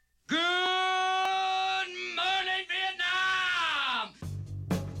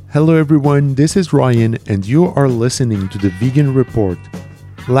Hello everyone, this is Ryan and you are listening to the Vegan Report.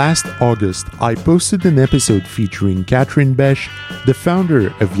 Last August, I posted an episode featuring Catherine Besch, the founder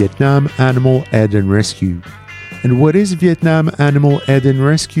of Vietnam Animal Aid and Rescue. And what is Vietnam Animal Aid and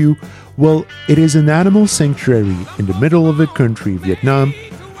Rescue? Well, it is an animal sanctuary in the middle of the country, Vietnam,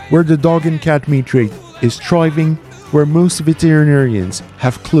 where the dog and cat meat trade is thriving, where most veterinarians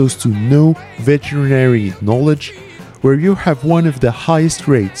have close to no veterinary knowledge, where you have one of the highest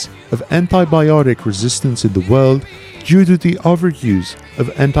rates of antibiotic resistance in the world due to the overuse of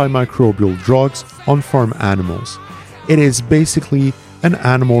antimicrobial drugs on farm animals. It is basically an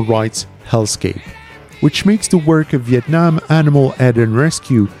animal rights hellscape, which makes the work of Vietnam Animal Aid and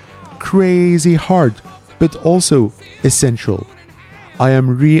Rescue crazy hard, but also essential. I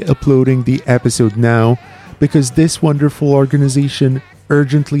am re-uploading the episode now because this wonderful organization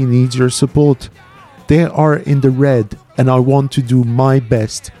urgently needs your support. They are in the red, and I want to do my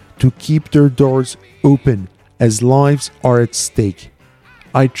best to keep their doors open as lives are at stake.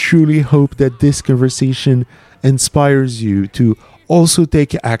 I truly hope that this conversation inspires you to also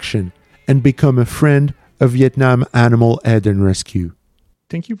take action and become a friend of Vietnam Animal Aid and Rescue.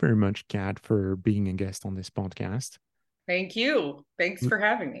 Thank you very much, Kat, for being a guest on this podcast. Thank you. Thanks for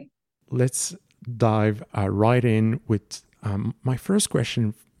having me. Let's dive right in with my first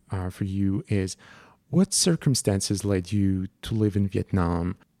question for you is, what circumstances led you to live in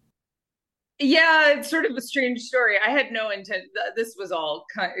Vietnam? Yeah, it's sort of a strange story. I had no intent. This was all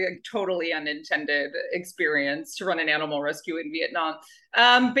totally unintended experience to run an animal rescue in Vietnam.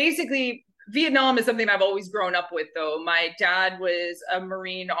 Basically, Vietnam is something I've always grown up with, though. My dad was a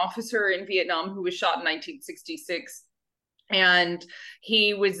Marine officer in Vietnam who was shot in 1966. And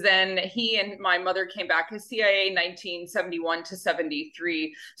he and my mother came back as CIA 1971 to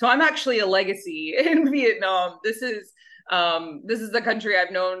 73. So I'm actually a legacy in Vietnam. This is the country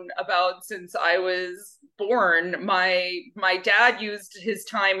I've known about since I was born. My dad used his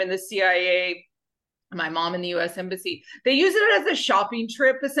time in the CIA, my mom in the US Embassy. They use it as a shopping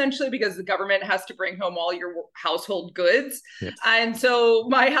trip, essentially, because the government has to bring home all your household goods. Yes. And so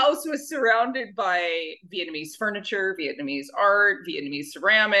my house was surrounded by Vietnamese furniture, Vietnamese art, Vietnamese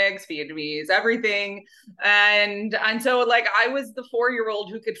ceramics, Vietnamese everything. And so, like, I was the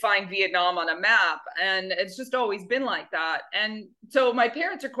 4-year-old who could find Vietnam on a map. And it's just always been like that. And so my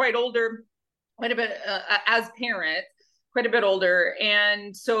parents are quite older, quite a bit as parents, quite a bit older.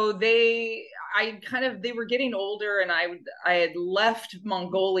 And so they were getting older, and I had left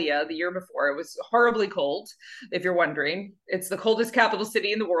Mongolia the year before. It was horribly cold, if you're wondering. It's the coldest capital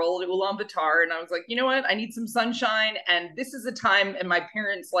city in the world, Ulaanbaatar. And I was like, you know what? I need some sunshine. And this is a time in my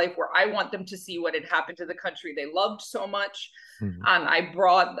parents' life where I want them to see what had happened to the country they loved so much. Mm-hmm. And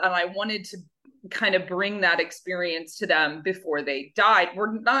I wanted to kind of bring that experience to them before they died.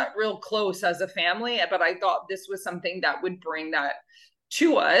 We're not real close as a family, but I thought this was something that would bring that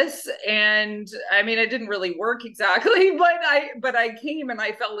to us. And I mean, it didn't really work exactly, but I came and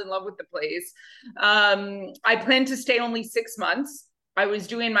I fell in love with the place. I planned to stay only 6 months. I was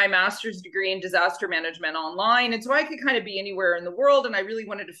doing my master's degree in disaster management online. And so I could kind of be anywhere in the world. And I really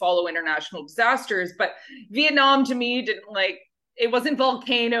wanted to follow international disasters. But Vietnam, to me, it wasn't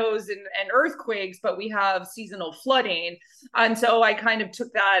volcanoes and earthquakes, but we have seasonal flooding. And so I kind of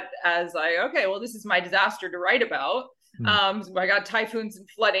took that as okay, well, this is my disaster to write about. So I got typhoons and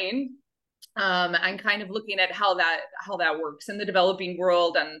flooding, and kind of looking at how that works in the developing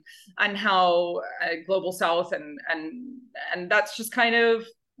world, and how global South, and that's just kind of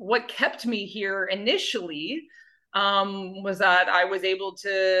what kept me here initially. Was that I was able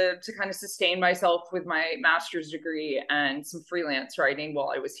to kind of sustain myself with my master's degree and some freelance writing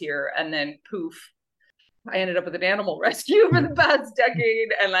while I was here. And then poof, I ended up with an animal rescue for the past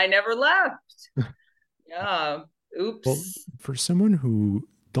decade, and I never left. Yeah. Oops. Well, for someone who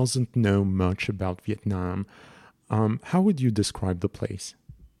doesn't know much about Vietnam, how would you describe the place?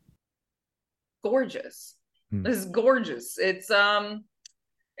 Gorgeous. This is gorgeous.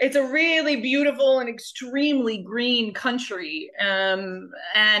 It's a really beautiful and extremely green country.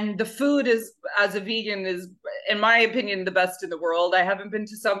 And the food is, as a vegan, is, in my opinion, the best in the world. I haven't been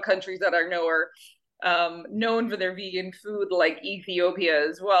to some countries that I know are known for their vegan food, like Ethiopia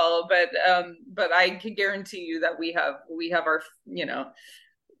as well. But I can guarantee you that we have our,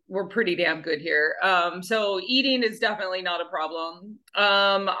 we're pretty damn good here. So eating is definitely not a problem.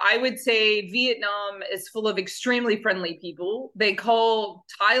 I would say Vietnam is full of extremely friendly people. They call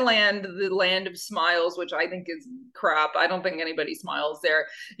Thailand the land of smiles, which I think is crap. I don't think anybody smiles there.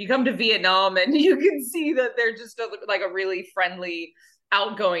 You come to Vietnam and you can see that they're just like a really friendly,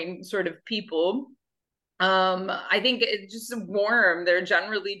 outgoing sort of people. I think it's just warm. They're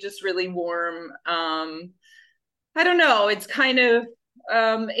generally just really warm. I don't know. It's kind of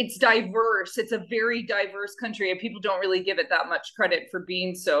it's diverse. It's a very diverse country, and people don't really give it that much credit for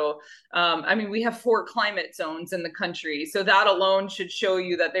being so. I mean, we have 4 climate zones in the country, so that alone should show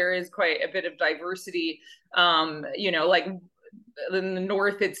you that there is quite a bit of diversity. Like in the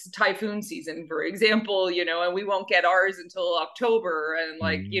north, it's typhoon season, for example, and we won't get ours until October, and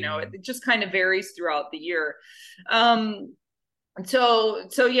Mm. it just kind of varies throughout the year. Um, so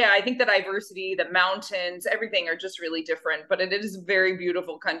yeah, I think the diversity, the mountains, everything are just really different, but it is a very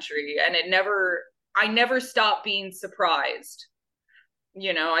beautiful country, and I never stop being surprised.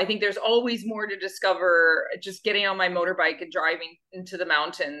 I think there's always more to discover just getting on my motorbike and driving into the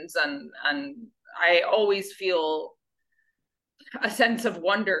mountains, and I always feel a sense of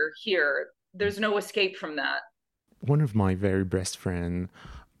wonder here. There's no escape from that. One of my very best friend,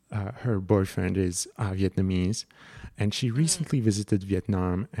 her boyfriend is Vietnamese, and she Mm, recently visited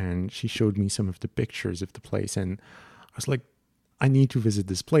Vietnam, and she showed me some of the pictures of the place, and I was like, I need to visit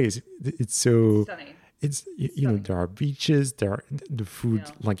this place. It's it's so, stunning. it's It's stunning. there are beaches, there are the food,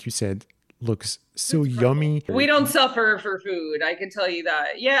 Yeah. like you said, looks so It's incredible. yummy. We don't suffer for food. I can tell you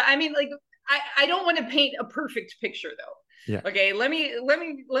that. Yeah, I mean, like, I don't want to paint a perfect picture Yeah. though. Okay, let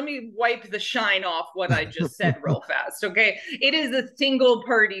me wipe the shine off what I just said real fast. Okay, it is a single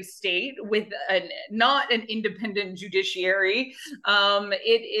party state with not an independent judiciary.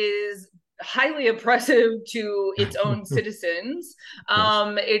 It is highly oppressive to its own citizens.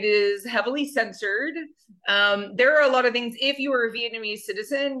 Yes. It is heavily censored. There are a lot of things. If you are a Vietnamese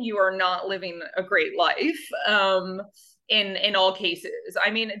citizen, you are not living a great life. In all cases, I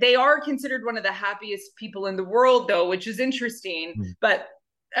mean, they are considered one of the happiest people in the world, though, which is interesting. Mm. But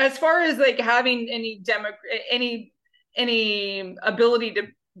as far as like having any ability to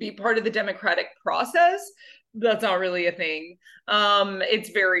be part of the democratic process, that's not really a thing. It's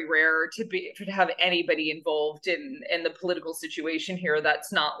very rare to have anybody involved in the political situation here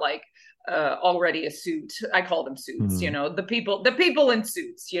that's not like already a suit. I call them suits, Mm. the people in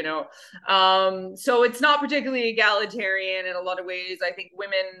suits, so it's not particularly egalitarian in a lot of ways. I think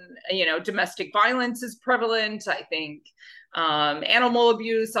women, domestic violence is prevalent. I think animal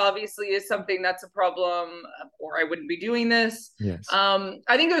abuse obviously is something that's a problem, or I wouldn't be doing this. Yes.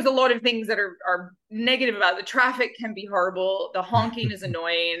 I think there's a lot of things that are negative about it. The traffic can be horrible. The honking is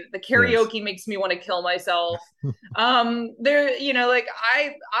annoying. The Yes. karaoke makes me want to kill myself. There, like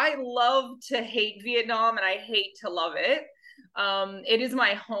I love to hate Vietnam and I hate to love it. It is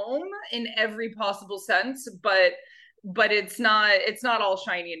my home in every possible sense, but it's not all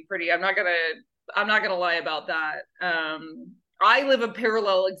shiny and pretty. I'm not gonna lie about that. I live a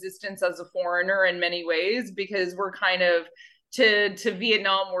parallel existence as a foreigner in many ways because we're kind of to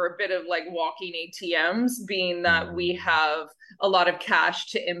Vietnam, we're a bit of like walking ATMs, being that we Mm. have a lot of cash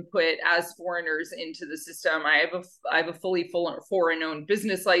to input as foreigners into the system. I have a fully full foreign owned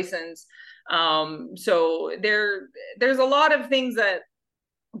business license. So there's a lot of things that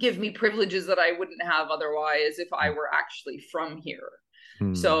give me privileges that I wouldn't have otherwise if I were actually from here.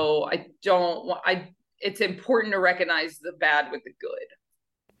 Mm. So I don't want I it's important to recognize the bad with the good.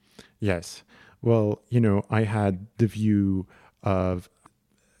 Yes. Well, I had the view of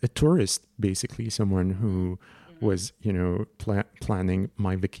a tourist, basically, someone who Mm-hmm. was, planning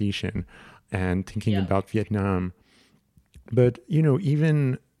my vacation and thinking Yeah. about Vietnam. But,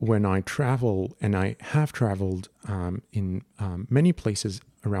 even when I travel, and I have traveled in many places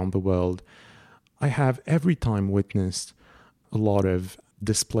around the world, I have every time witnessed a lot of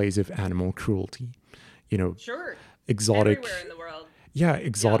displays of animal cruelty. You know, Sure. Everywhere exotic, in the world. yeah, Yeah.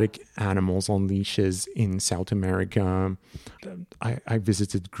 exotic animals on leashes in South America. I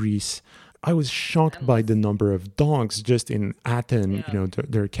visited Greece. I was shocked by the Endless. number of dogs just in Athens, Yeah.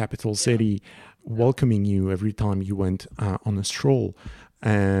 their capital Yeah. city, Yeah. welcoming you every time you went on a stroll.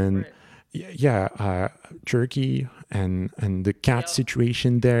 And Right. yeah, Turkey and the cat Yeah.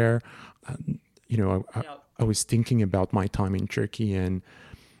 situation there. Yeah. I was thinking about my time in Turkey, and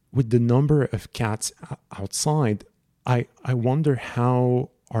with the number of cats outside, I wonder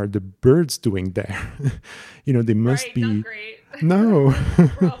how are the birds doing there? They must Right. Not be great. no.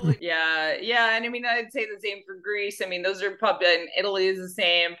 Probably. Yeah. Yeah. And I mean, I'd say the same for Greece. I mean, those are and Italy is the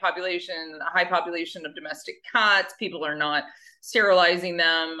same population, a high population of domestic cats. People are not sterilizing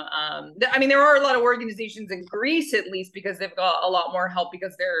them. I mean, there are a lot of organizations in Greece, at least, because they've got a lot more help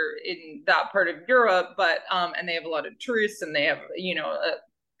because they're in that part of Europe, but and they have a lot of tourists and they have,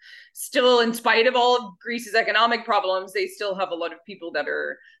 still, in spite of all of Greece's economic problems, they still have a lot of people that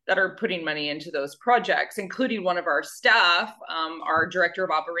are putting money into those projects, including one of our staff, our director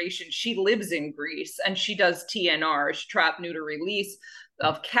of operations. She lives in Greece and she does TNR, trap, neuter, release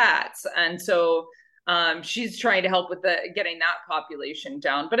of cats. And so she's trying to help with getting that population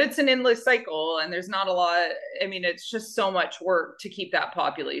down, but it's an endless cycle and there's not a lot. I mean, it's just so much work to keep that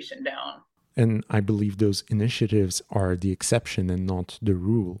population down. And I believe those initiatives are the exception and not the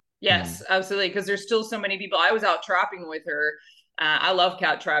rule. Yes, absolutely. Because there's still so many people. I was out trapping with her. I love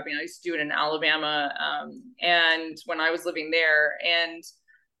cat trapping. I used to do it in Alabama. And when I was living there, and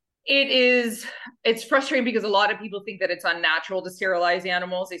it's frustrating because a lot of people think that it's unnatural to sterilize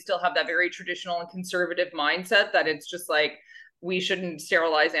animals. They still have that very traditional and conservative mindset that it's just like, we shouldn't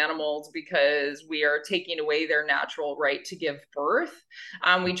sterilize animals because we are taking away their natural right to give birth.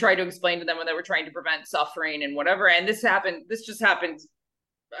 We try to explain to them that we're trying to prevent suffering and whatever. And this just happened,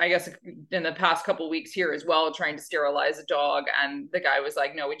 I guess, in the past couple of weeks here as well, trying to sterilize a dog. And the guy was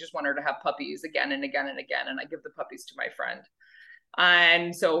like, no, we just want her to have puppies again and again and again. And I give the puppies to my friend.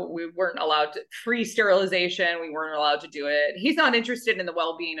 And so we weren't allowed to free sterilization. We weren't allowed to do it. He's not interested in the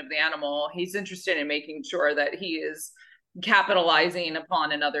well-being of the animal. He's interested in making sure that he is capitalizing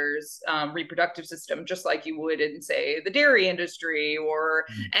upon another's reproductive system, just like you would in, say, the dairy industry or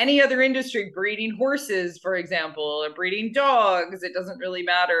any other industry, breeding horses, for example, or breeding dogs. It doesn't really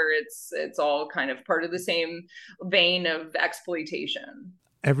matter. It's all kind of part of the same vein of exploitation.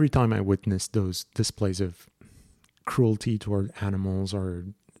 Every time I witness those displays of cruelty toward animals or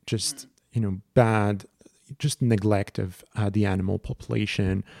just, bad, just neglect of the animal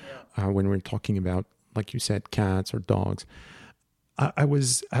population, when we're talking about, like you said, cats or dogs,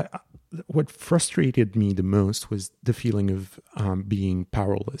 what frustrated me the most was the feeling of being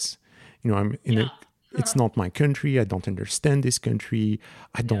powerless. I'm in it's not my country. I don't understand this country.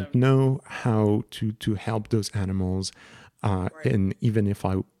 I don't know how to help those animals. And even if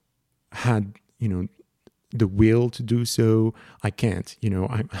I had, the will to do so, I can't.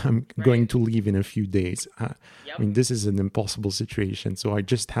 I'm going to leave in a few days. I mean, this is an impossible situation. So I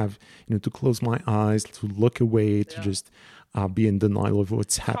just have, to close my eyes, to look away, to just be in denial of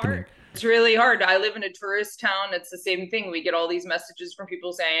what's happening. It's really hard. I live in a tourist town. It's the same thing. We get all these messages from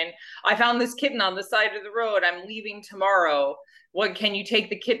people saying, I found this kitten on the side of the road. I'm leaving tomorrow. What, can you take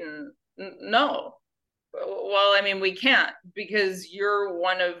the kitten? No. Well, I mean, we can't because you're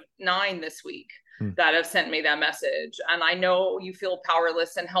one of 9 this week that have sent me that message. And I know you feel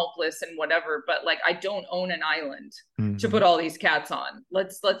powerless and helpless and whatever, but like, I don't own an island to put all these cats on.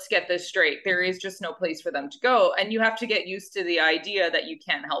 Let's get this straight. There is just no place for them to go. And you have to get used to the idea that you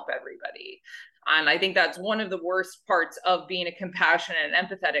can't help everybody. And I think that's one of the worst parts of being a compassionate and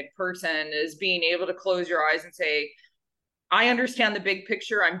empathetic person, is being able to close your eyes and say, I understand the big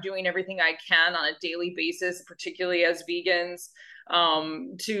picture. I'm doing everything I can on a daily basis, particularly as vegans,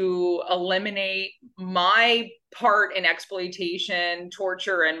 to eliminate my part in exploitation,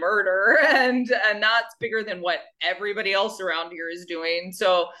 torture, and murder. And that's bigger than what everybody else around here is doing.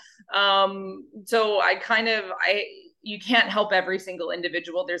 So you can't help every single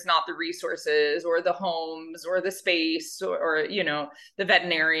individual. There's not the resources or the homes or the space or the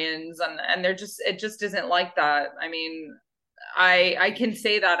veterinarians. And it just isn't like that. I mean, I can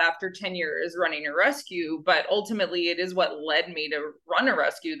say that after 10 years running a rescue, but ultimately it is what led me to run a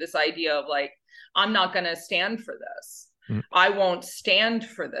rescue. This idea of like, I'm not going to stand for this. I won't stand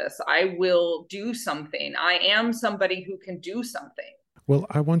for this. I will do something. I am somebody who can do something. Well,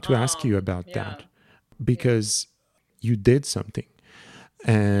 I want to ask you about that because you did something.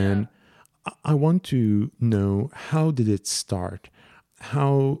 And I want to know, how did it start?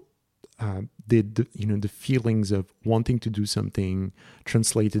 How did the feelings of wanting to do something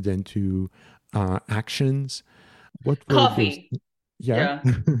translated into actions? What were coffee? Those...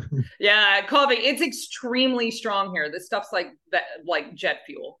 Yeah, coffee. It's extremely strong here. This stuff's like that, like jet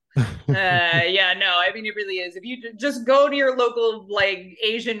fuel. No, I mean, it really is. If you just go to your local like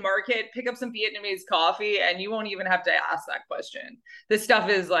Asian market, pick up some Vietnamese coffee, and you won't even have to ask that question. This stuff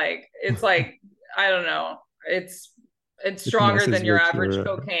is like, it's like, I don't know. It's stronger than your average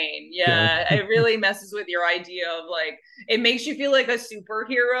cocaine. It really messes with your idea of like, it makes you feel like a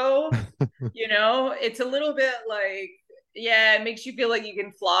superhero. It's a little bit like, it makes you feel like you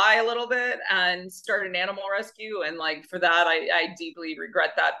can fly a little bit and start an animal rescue. And like, for that, I deeply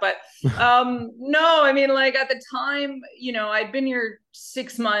regret that. But no, I mean, like at the time, I'd been here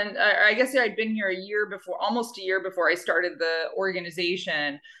 6 months. I guess I'd been here almost a year before I started the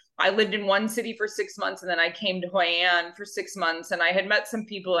organization. I lived in one city for 6 months, and then I came to Hoi An for 6 months, and I had met some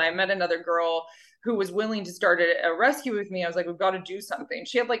people. I met another girl who was willing to start a rescue with me. I was like, we've got to do something.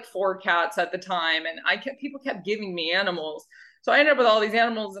 She had like 4 cats at the time, and people kept giving me animals. So I ended up with all these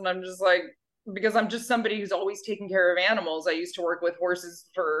animals, and I'm just like, because I'm just somebody who's always taken care of animals. I used to work with horses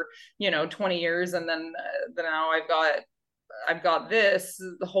for 20 years, and then now I've got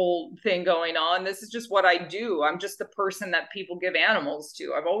the whole thing going on. This is just what I do. I'm just the person that people give animals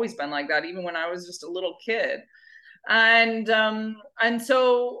to. I've always been like that, even when I was just a little kid. And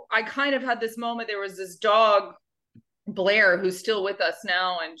so I kind of had this moment. There was this dog, Blair, who's still with us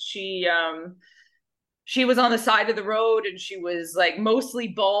now, and she was on the side of the road, and she was like mostly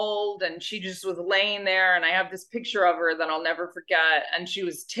bald, and she just was laying there, and I have this picture of her that I'll never forget, and she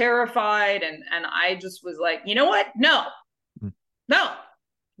was terrified, and I just was like, you know what? No,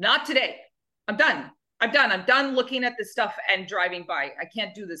 not today. I'm done. I'm done looking at this stuff and driving by. I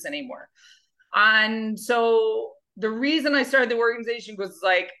can't do this anymore. And so the reason I started the organization was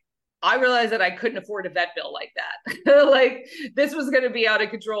like, I realized that I couldn't afford a vet bill like that. Like, this was going to be out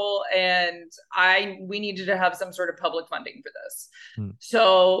of control, and we needed to have some sort of public funding for this.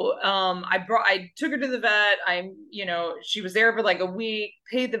 So I took her to the vet. She was there for like a week,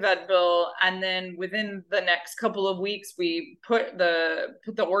 paid the vet bill, and then within the next couple of weeks, we put the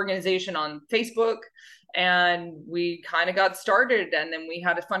organization on Facebook, and we kind of got started, and then we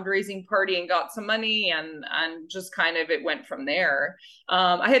had a fundraising party and got some money, and just kind of it went from there.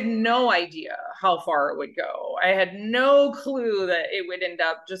 I had no idea how far it would go. I had no clue that it would end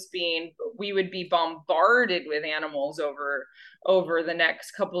up just being, we would be bombarded with animals over the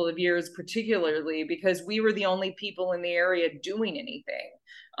next couple of years, particularly because we were the only people in the area doing anything.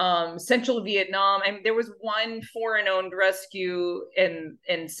 Central Vietnam, and there was one foreign-owned rescue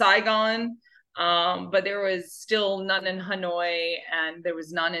in Saigon, but there was still none in Hanoi, and there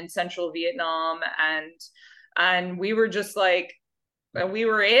was none in Central Vietnam, and we were just like, we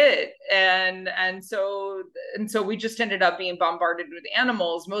were it, and so we just ended up being bombarded with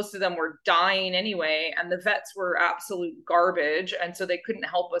animals. Most of them were dying anyway, and the vets were absolute garbage, and so they couldn't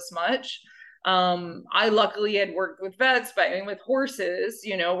help us much. I luckily had worked with vets, but I mean, with horses,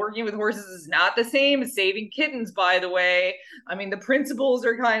 working with horses is not the same as saving kittens, by the way. I mean, the principles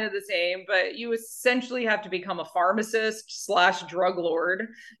are kind of the same, but you essentially have to become a pharmacist / drug lord.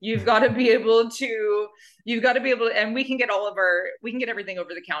 You've got to be able to, and we can get everything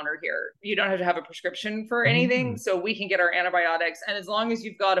over the counter here. You don't have to have a prescription for anything. So we can get our antibiotics. And as long as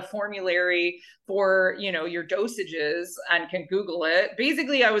you've got a formulary for, your dosages and can Google it.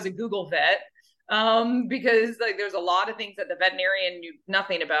 Basically, I was a Google vet. Because like there's a lot of things that the veterinarian knew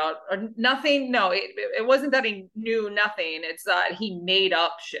nothing about, or nothing. No, it wasn't that he knew nothing. It's that he made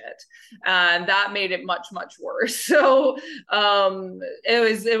up shit, and that made it much, much worse. So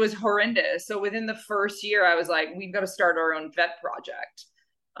it was horrendous. So within the first year, I was like, we've got to start our own vet project,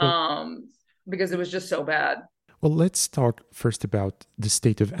 because it was just so bad. Well, let's talk first about the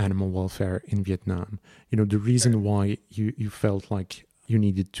state of animal welfare in Vietnam. The reason why you felt like you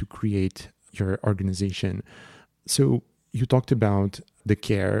needed to create your organization. So you talked about the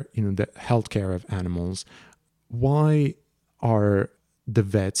care, the healthcare of animals. Why are the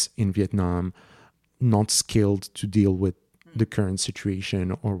vets in Vietnam not skilled to deal with the current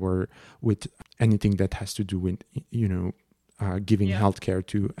situation or with anything that has to do with, giving healthcare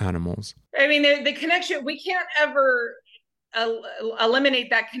to animals? I mean, the connection, we can't ever eliminate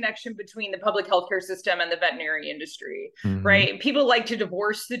that connection between the public healthcare system and the veterinary industry, right? People like to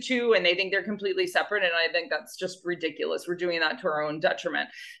divorce the two, and they think they're completely separate, and I think that's just ridiculous. We're doing that to our own detriment.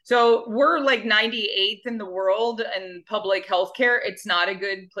 So we're like 98th in the world in public healthcare. It's not a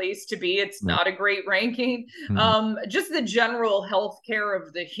good place to be. It's not a great ranking. Just the general healthcare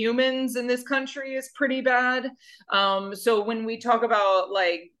of the humans in this country is pretty bad. So when we talk about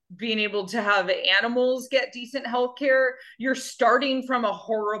like being able to have animals get decent health care, you're starting from a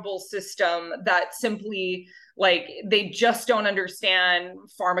horrible system that simply, like, they just don't understand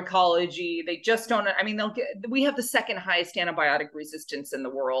pharmacology. They just don't, I mean, we have the second highest antibiotic resistance in the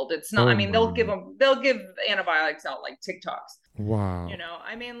world. It's not, they'll give antibiotics out like TikToks. Wow.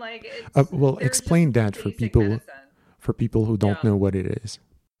 I mean, like, well, explain that for people who don't know what it is.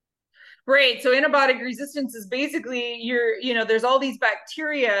 Right. So antibiotic resistance is basically there's all these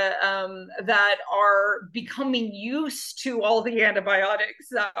bacteria that are becoming used to all the antibiotics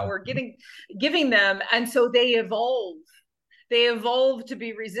that we're giving them. And so they evolve to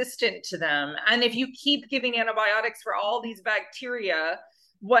be resistant to them. And if you keep giving antibiotics for all these bacteria,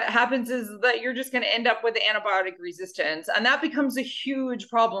 what happens is that you're just going to end up with antibiotic resistance, and that becomes a huge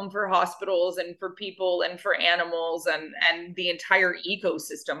problem for hospitals and for people and for animals and the entire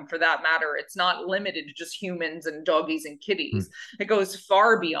ecosystem for that matter. It's not limited to just humans and doggies and kitties. It goes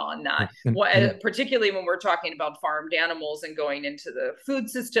far beyond that. Particularly when we're talking about farmed animals and going into the food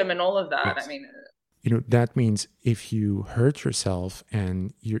system and all of that. Yes. I mean, that means if you hurt yourself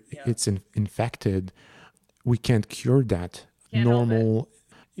and it's infected, we can't cure that. Normal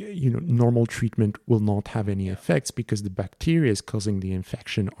treatment will not have any effects because the bacteria causing the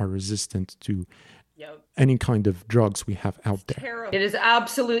infection are resistant to any kind of drugs we have out there. Terrible.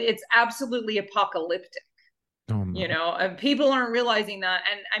 It's absolutely apocalyptic. Oh, no. And people aren't realizing that.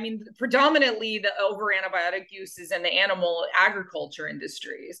 And I mean, predominantly the over antibiotic use is in the animal agriculture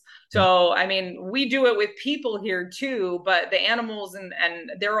industries. So, I mean, we do it with people here too, but the animals and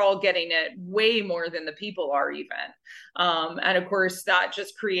they're all getting it way more than the people are even. And of course, that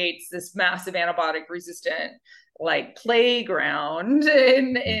just creates this massive antibiotic resistant like playground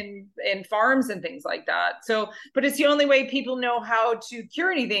in farms and things like that. So, but it's the only way people know how to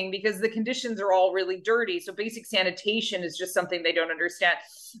cure anything because the conditions are all really dirty. So basic sanitation is just something they don't understand.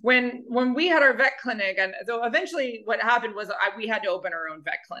 When we had our vet clinic, and so eventually what happened was we had to open our own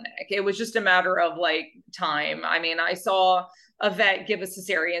vet clinic. It was just a matter of like time. I mean, I saw a vet give a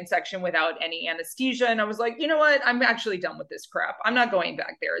cesarean section without any anesthesia, and I was like, you know what? I'm actually done with this crap. I'm not going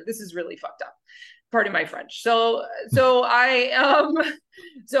back there. This is really fucked up. Pardon my French. So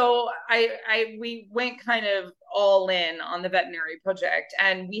we went kind of all in on the veterinary project,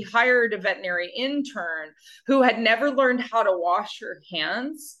 and we hired a veterinary intern who had never learned how to wash her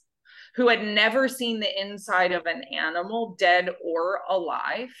hands, who had never seen the inside of an animal, dead or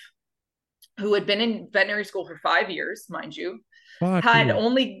alive, who had been in veterinary school for 5 years, mind you,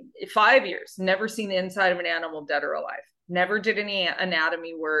 only 5 years, never seen the inside of an animal, dead or alive. Never did any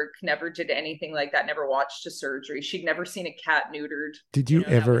anatomy work, never did anything like that, never watched a surgery. She'd never seen a cat neutered. Did you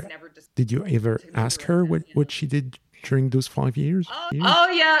ever ask her what she did during those 5 years? Oh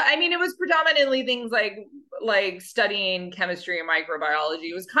yeah. I mean, it was predominantly things like studying chemistry and microbiology.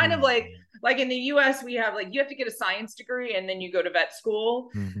 It was kind of like in the US, we have you have to get a science degree and then you go to vet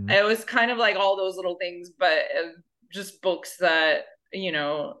school. It was kind of like all those little things, but just books that,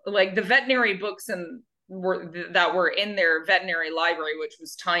 like the veterinary books that were in their veterinary library, which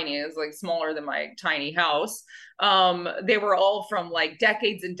was tiny. It was like smaller than my tiny house. They were all from like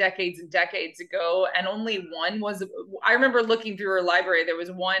decades and decades and decades ago. And only one was, I remember looking through her library, there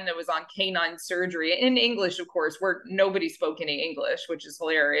was one that was on canine surgery in English, of course, where nobody spoke any English, which is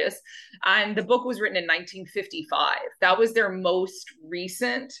hilarious. And the book was written in 1955. That was their most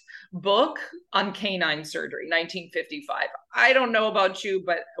recent book on canine surgery, 1955. I don't know about you,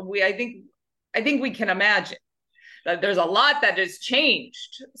 but I think we can imagine that there's a lot that has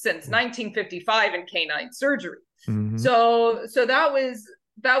changed since 1955 in canine surgery. So that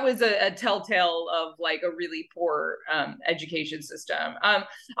was a telltale of like a really poor education system.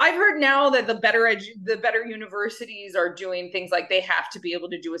 I've heard now that the better universities are doing things like they have to be able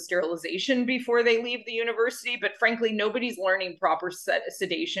to do a sterilization before they leave the university. But frankly, nobody's learning proper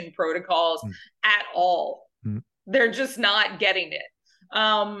sedation protocols at all. They're just not getting it.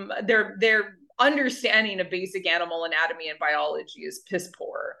 They're understanding of basic animal anatomy and biology is piss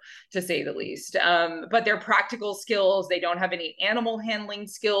poor, to say the least. But their practical skills, they don't have any animal handling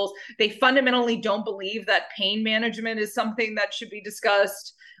skills. They fundamentally don't believe that pain management is something that should be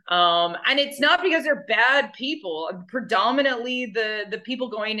discussed. And it's not because they're bad people. Predominantly the people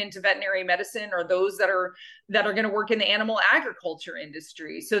going into veterinary medicine are those that are going to work in the animal agriculture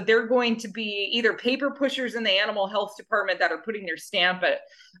industry. So they're going to be either paper pushers in the animal health department that are putting their stamp at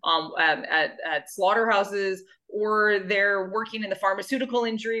slaughterhouses, or they're working in the pharmaceutical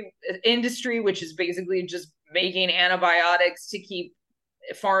industry, which is basically just making antibiotics to keep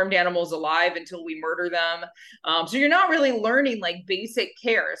farmed animals alive until we murder them. So you're not really learning like basic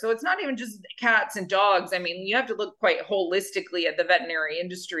care. So it's not even just cats and dogs. I mean, you have to look quite holistically at the veterinary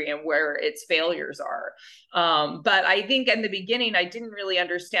industry and where its failures are. But I think in the beginning, I didn't really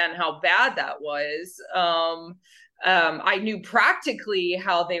understand how bad that was. I knew practically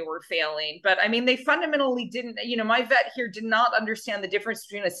how they were failing, but I mean, they fundamentally didn't, my vet here did not understand the difference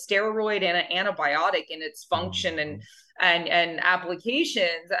between a steroid and an antibiotic in its function and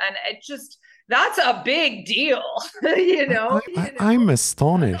applications. And it just, that's a big deal, I'm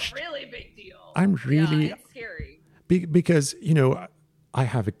astonished. That's a really big deal. I'm really it's scary. Because, I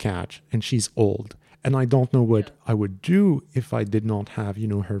have a cat and she's old and I don't know what I would do if I did not have,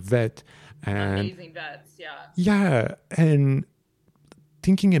 her vet. And amazing vets, yeah, and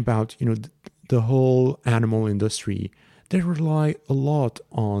thinking about the whole animal industry they rely a lot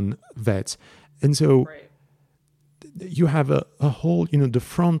on vets. And so Right. you have a whole, the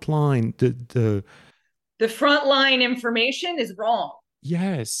front line, The frontline information is wrong.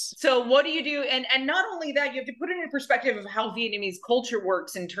 yes. So what do you do? And not only that, you have to put it in perspective of how Vietnamese culture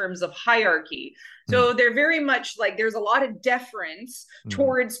works in terms of hierarchy. Mm, So they're very much like there's a lot of deference mm,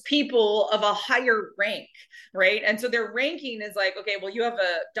 towards people of a higher rank, right? And so their ranking is like, okay, well, you have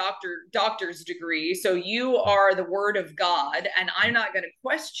a doctor's degree, so you are the word of God, and I'm not going to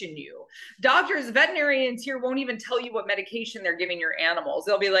question you. Doctors, veterinarians here won't even tell you what medication they're giving your animals.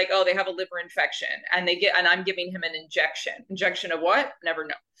 They'll be like, oh, they have a liver infection, and I'm giving him an injection. Injection of what? Never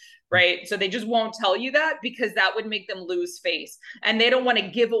know. Right. So they just won't tell you that because that would make them lose face. And they don't want to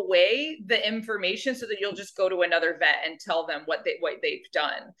give away the information so that you'll just go to another vet and tell them what they've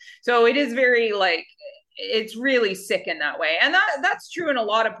done. So it is very like it's really sick in that way. And that's true in a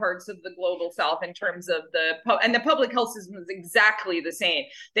lot of parts of the global south in terms of the public health system is exactly the same.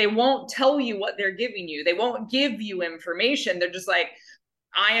 They won't tell you what they're giving you. They won't give you information. They're just like,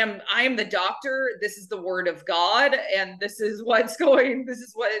 I am the doctor. This is the word of God, and this is what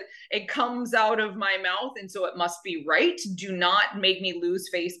it comes out of my mouth, and so it must be right. Do not make me lose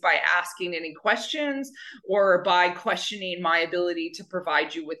face by asking any questions or by questioning my ability to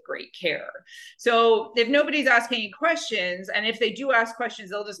provide you with great care. So if nobody's asking any questions, and if they do ask questions,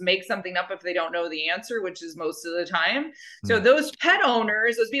 they'll just make something up if they don't know the answer, which is most of the time. So mm, those pet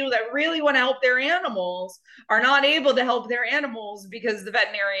owners, those people that really want to help their animals, are not able to help their animals because the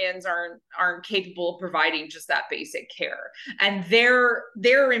veterinarians aren't capable of providing just that basic care, and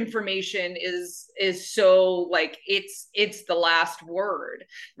their information is so like it's the last word,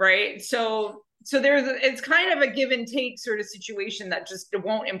 right? So it's kind of a give and take sort of situation that just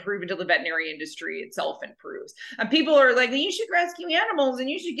won't improve until the veterinary industry itself improves. And people are like, well, you should rescue animals and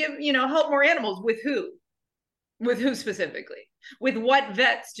you should give help more animals. With who specifically? With what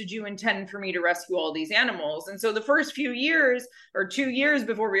vets did you intend for me to rescue all these animals? And so the first few years or 2 years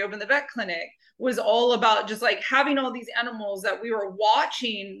before we opened the vet clinic was all about just like having all these animals that we were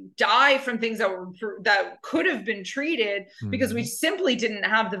watching die from things that could have been treated because we mm, simply didn't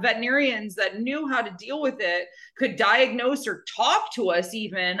have the veterinarians that knew how to deal with it, could diagnose or talk to us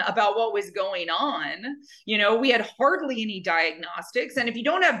even about what was going on. We had hardly any diagnostics, and if you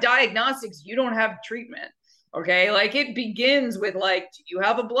don't have diagnostics, you don't have treatment. Okay, like it begins with like, do you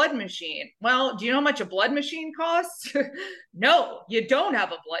have a blood machine? Well, do you know how much a blood machine costs? No, you don't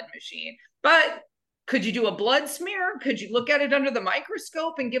have a blood machine. But could you do a blood smear? Could you look at it under the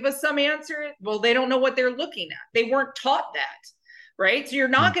microscope and give us some answer? Well, they don't know what they're looking at. They weren't taught that. Right. So you're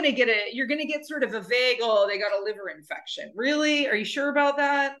not mm. going to you're going to get sort of a vague, oh, they got a liver infection. Really? Are you sure about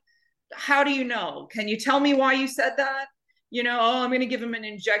that? How do you know? Can you tell me why you said that? Oh, I'm going to give him an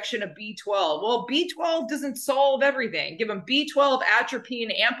injection of B12. Well, B12 doesn't solve everything. Give him B12,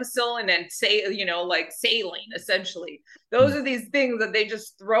 atropine, ampicillin, and say, like saline, essentially. Those Mm. are these things that they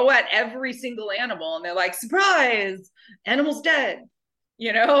just throw at every single animal. And they're like, surprise, animal's dead.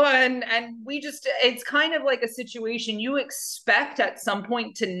 And it's kind of like a situation you expect at some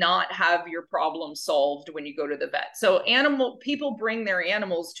point to not have your problem solved when you go to the vet. So people bring their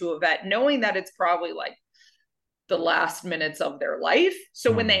animals to a vet knowing that it's probably like the last minutes of their life.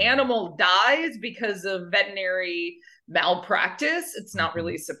 So when the Mm, animal dies because of veterinary malpractice, it's not mhm.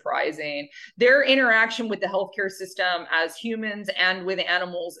 really surprising. Their interaction with the healthcare system as humans and with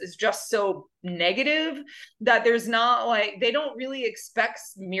animals is just so negative that there's not like they don't really expect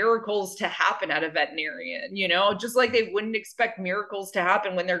miracles to happen at a veterinarian, just like they wouldn't expect miracles to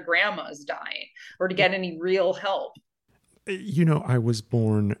happen when their grandma's dying or to get any real help. I was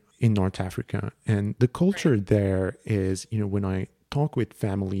born in North Africa, and the Right. culture there is, when I talk with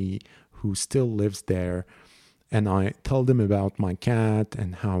family who still lives there, and I tell them about my cat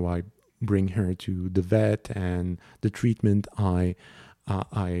and how I bring her to the vet and the treatment I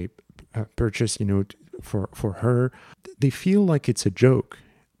purchase, for her, they feel like it's a joke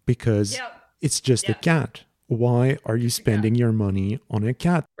because Yeah. it's just a Yeah. cat. Why are you Just a cat. spending your money on a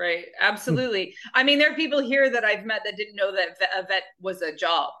cat? Right. Absolutely. I mean, there are people here that I've met that didn't know that a vet was a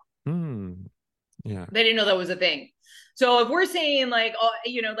job. Hmm. Yeah. They didn't know that was a thing. So if we're saying like,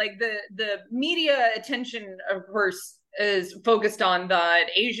 like the media attention, of course, is focused on that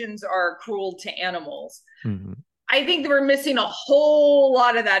Asians are cruel to animals. Hmm. I think we're missing a whole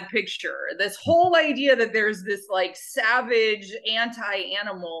lot of that picture. This whole idea that there's this like savage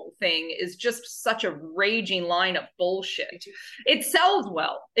anti-animal thing is just such a raging line of bullshit. It sells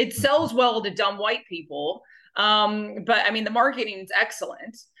well. It sells well to dumb white people. But I mean, the marketing is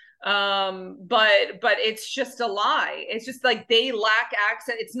excellent. But it's just a lie. It's just like they lack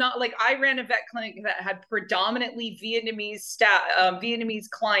access. It's not like I ran a vet clinic that had predominantly Vietnamese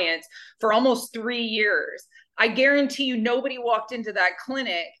clients for almost 3 years. I guarantee you nobody walked into that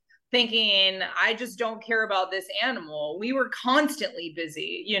clinic thinking, I just don't care about this animal. We were constantly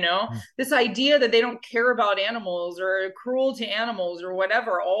busy, Mm. this idea that they don't care about animals or cruel to animals or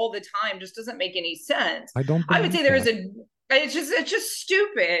whatever all the time just doesn't make any sense. I don't I would say believe there is that. a it's just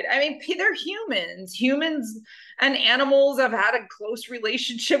stupid. I mean, they're humans. Humans and animals have had a close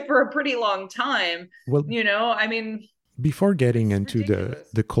relationship for a pretty long time. Well, I mean, before getting it's into ridiculous.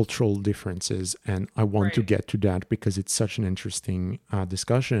 the cultural differences, and I want to Right. get to that because it's such an interesting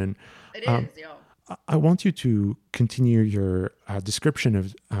discussion. It Um, is, yeah. I want you to continue your description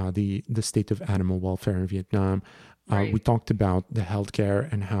of the state of animal welfare in Vietnam. We Right. talked about the healthcare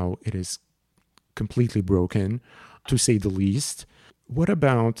and how it is completely broken, to say the least. What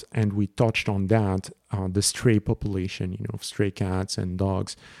about, and we touched on that, the stray population, of stray cats and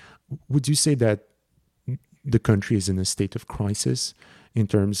dogs. Would you say that the country is in a state of crisis in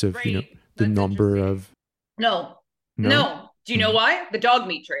terms of, Right. the That's number interesting. of, No, no? no. Do you know Mhm. why? The dog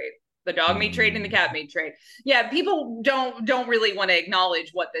meat trade. The dog meat trade and the cat Mm. meat trade. Yeah, people don't really want to acknowledge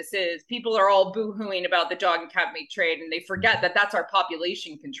what this is. People are all boo-hooing about the dog and cat meat trade, and they forget Mhm. that that's our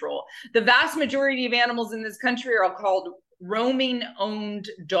population control. The vast majority of animals in this country are called roaming owned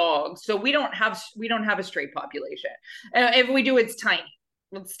dogs. So we don't have a stray population. If we do, it's tiny.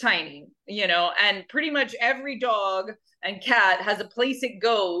 It's tiny, and pretty much every dog and cat has a place it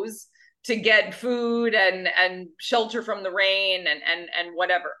goes to get food and shelter from the rain and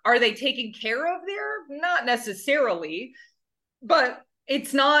whatever. Are they taken care of there? Not necessarily, but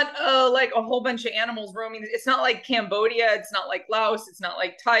it's not like a whole bunch of animals roaming. It's not like Cambodia. It's not like Laos. It's not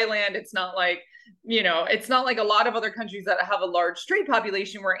like Thailand. It's not like a lot of other countries that have a large stray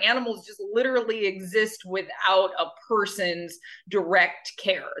population where animals just literally exist without a person's direct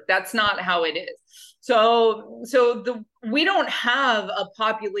care. That's not how it is. So we don't have a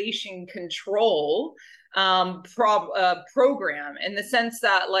population control program in the sense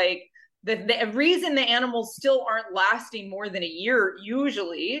that like the reason the animals still aren't lasting more than a year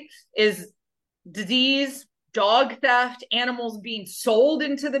usually is disease, dog theft, animals being sold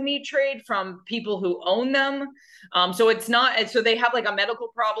into the meat trade from people who own them. So it's not, so they have like a medical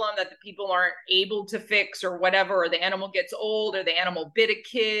problem that the people aren't able to fix or whatever, or the animal gets old or the animal bit a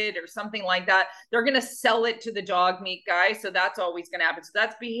kid or something like that. They're going to sell it to the dog meat guy. So that's always going to happen. So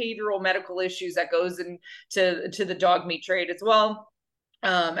that's behavioral medical issues that goes into the dog meat trade as well.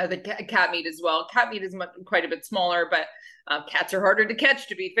 As a cat meat as well. Cat meat is quite a bit smaller, but cats are harder to catch,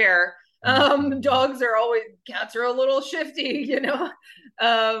 to be fair. Mhm. Cats are a little shifty, but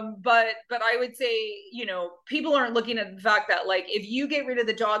I would say, people aren't looking at the fact that like if you get rid of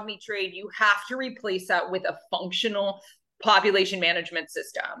the dog meat trade, you have to replace that with a functional population management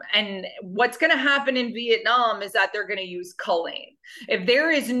system. And what's going to happen in Vietnam is that they're going to use culling. If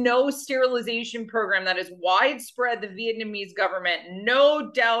there is no sterilization program that is widespread, the Vietnamese government, no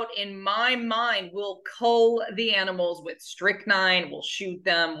doubt in my mind, will cull the animals with strychnine, will shoot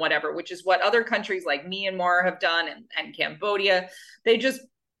them, whatever, which is what other countries like Myanmar have done and Cambodia. They just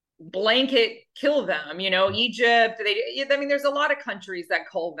blanket kill them, Egypt. There's a lot of countries that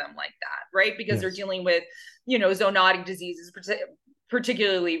cull them like that, right? Because they're Yes. dealing with, zoonotic diseases,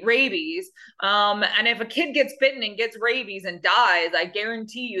 particularly rabies. And if a kid gets bitten and gets rabies and dies, I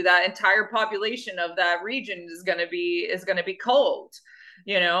guarantee you that entire population of that region is going to be culled.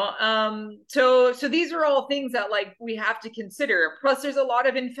 So these are all things that like we have to consider. Plus, there's a lot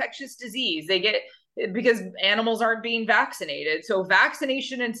of infectious disease. They get because animals aren't being vaccinated. So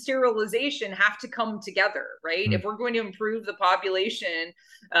vaccination and sterilization have to come together, right? Mm. If we're going to improve the population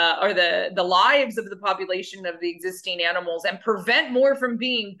or the lives of the population of the existing animals and prevent more from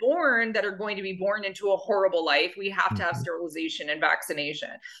being born that are going to be born into a horrible life, we have to have Mhm. sterilization and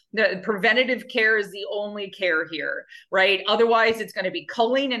vaccination. The preventative care is the only care here, right? Otherwise, it's going to be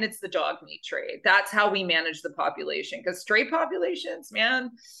culling and it's the dog meat trade. That's how we manage the population. Because stray populations,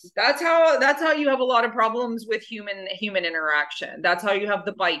 man, that's how you have a lot of problems with human interaction. That's how you have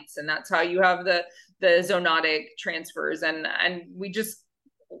the bites, and that's how you have the zoonotic transfers. And we just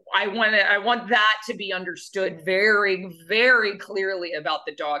I want that to be understood very, very clearly about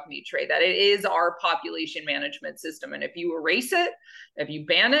the dog meat trade, that it is our population management system. And if you erase it, if you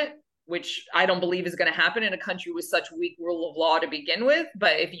ban it, which I don't believe is going to happen in a country with such weak rule of law to begin with,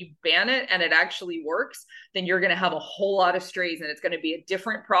 but if you ban it and it actually works, then you're going to have a whole lot of strays and it's going to be a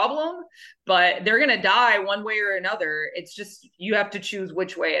different problem, but they're going to die one way or another. It's just you have to choose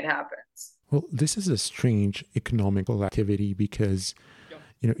which way it happens. Well, this is a strange economical activity because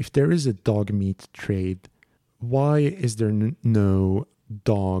if there is a dog meat trade, why is there no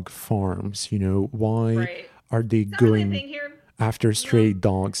dog farms? Why Right. are they It's not really a going thing here. after No. stray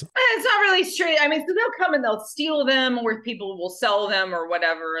dogs? It's not really straight. I mean, so they'll come and they'll steal them, or people will sell them or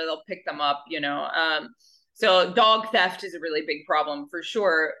whatever. Or they'll pick them up, So dog theft is a really big problem for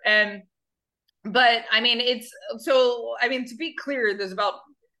sure. But I mean, to be clear,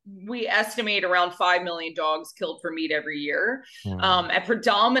 we estimate around 5 million dogs killed for meat every year. Wow. And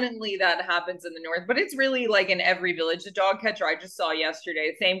predominantly that happens in the north, but it's really like in every village. The dog catcher I just saw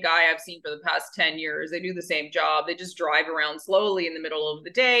yesterday, same guy I've seen for the past 10 years. They do the same job. They just drive around slowly in the middle of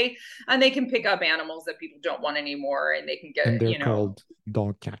the day, and they can pick up animals that people don't want anymore, and they can And get, they're called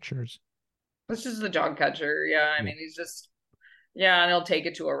dog catchers. it's just the dog catcher. Yeah. I Yeah. mean, yeah, and he'll take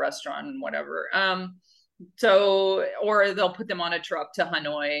it to a restaurant and whatever. Or they'll put them on a truck to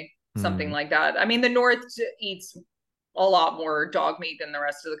Hanoi, something Mm. like that. I mean, the North eats a lot more dog meat than the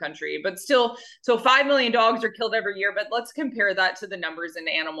rest of the country, but still, so 5 million dogs are killed every year. But let's compare that to the numbers in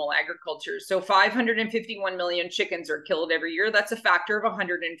animal agriculture. So 551 million chickens are killed every year. That's a factor of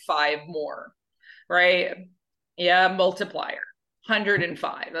 105 more, right? Yeah, multiplier.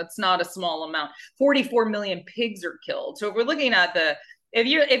 105. That's not a small amount. 44 million pigs are killed. So if we're looking at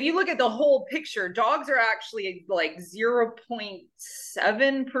if you look at the whole picture, dogs are actually like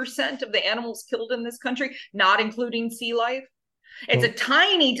 0.7% of the animals killed in this country, not including sea life. It's a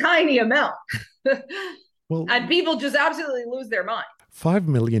tiny, tiny amount. Well, and people just absolutely lose their mind. 5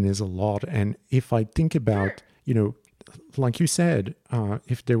 million is a lot. And if I think about, like you said,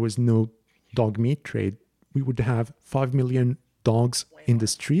 if there was no dog meat trade, we would have 5 million dogs in the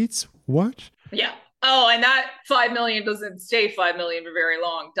streets. What? Yeah. Oh, and that 5 million doesn't stay 5 million for very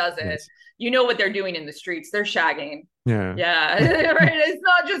long, does it? Yes. You know what they're doing in the streets. They're shagging. Yeah. Yeah. Right.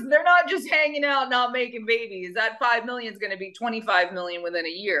 They're not just hanging out, not making babies. That 5 million is going to be 25 million within a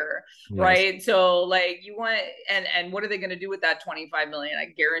year. Yes. Right. So and what are they going to do with that 25 million? I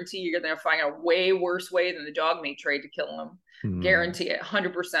guarantee you're going to find a way worse way than the dog meat trade to kill them. Guarantee it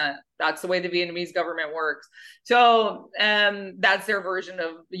 100%. That's the way the Vietnamese government works. So that's their version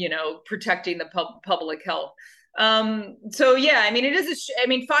of protecting the public health. So yeah, I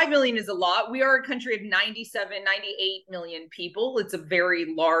mean 5 million is a lot. We are a country of 98 million people. It's a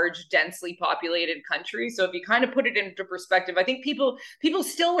very large, densely populated country. So if you kind of put it into perspective, I think people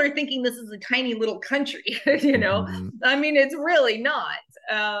still are thinking this is a tiny little country. I mean, it's really not.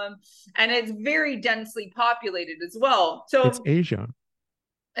 And it's very densely populated as well. So it's Asia.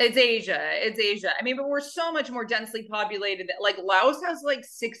 It's Asia. I mean, but we're so much more densely populated that like Laos has like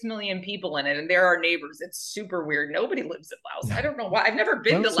 6 million people in it, and they're our neighbors. It's super weird. Nobody lives in Laos. I don't know why. I've never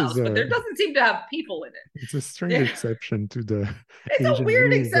been to Laos, but there doesn't seem to have people in it. It's a strange exception to the It's Asian a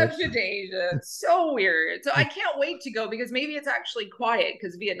weird rule, exception to Asia. It's so weird. So I can't wait to go because maybe it's actually quiet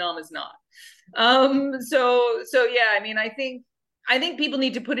because Vietnam is not. So yeah, I mean, I think people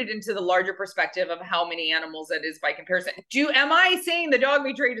need to put it into the larger perspective of how many animals that is by comparison. Am I saying the dog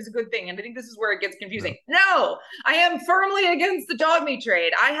meat trade is a good thing? And I think this is where it gets confusing. No, I am firmly against the dog meat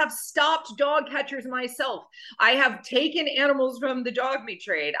trade. I have stopped dog catchers myself. I have taken animals from the dog meat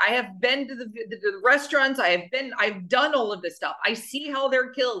trade. I have been to the restaurants. I've done all of this stuff. I see how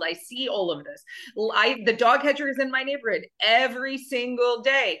they're killed. I see all of this. The dog catcher is in my neighborhood every single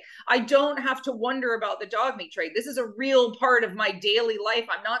day. I don't have to wonder about the dog meat trade. This is a real part of my daily life.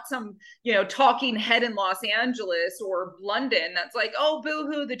 I'm not some, talking head in Los Angeles or London that's like, oh,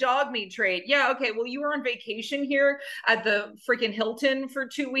 boo-hoo, the dog meat trade. Yeah, okay, well, you were on vacation here at the freaking Hilton for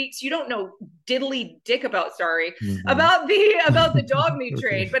 2 weeks. You don't know diddly dick about the dog meat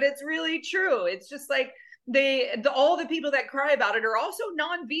trade, but it's really true. It's just like all the people that cry about it are also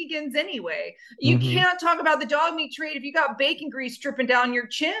non-vegans anyway. You can't talk about the dog meat trade if you got bacon grease dripping down your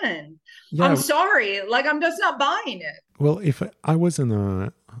chin. Yeah. I'm sorry, like I'm just not buying it. Well, if I was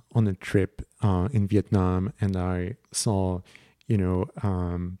on a trip in Vietnam and I saw,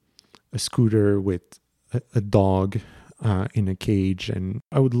 a scooter with a dog in a cage, and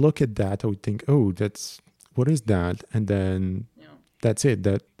I would look at that, I would think, oh, what is that? And then that's it.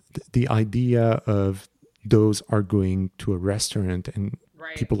 That the idea of those are going to a restaurant and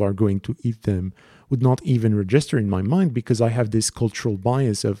people are going to eat them would not even register in my mind because I have this cultural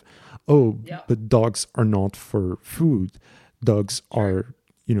bias of, but dogs are not for food. Dogs are,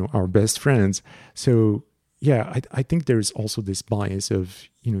 our best friends. So yeah, I think there's also this bias of,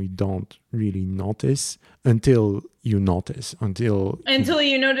 you don't really notice until you notice, until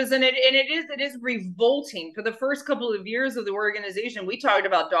you notice. And it is revolting. For the first couple of years of the organization, we talked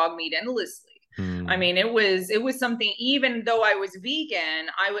about dog meat endlessly. I mean, it was something. Even though I was vegan,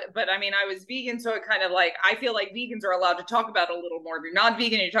 I was vegan, so it kind of like I feel like vegans are allowed to talk about it a little more. If you're not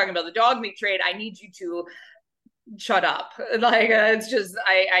vegan and you're talking about the dog meat trade, I need you to shut up. Like it's just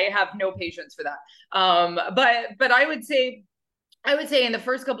I have no patience for that. But I would say in the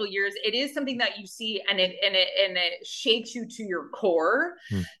first couple of years, it is something that you see, and it shakes you to your core.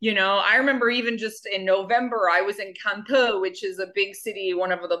 Mm. I remember even just in November, I was in Canton, which is a big city,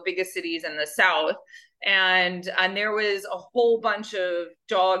 one of the biggest cities in the south, and there was a whole bunch of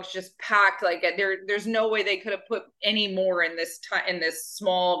dogs just packed. Like there's no way they could have put any more in this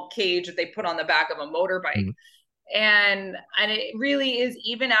small cage that they put on the back of a motorbike. Mm. And it really is,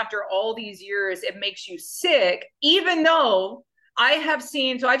 even after all these years, it makes you sick, even though I've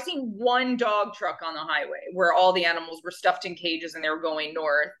seen one dog truck on the highway where all the animals were stuffed in cages and they were going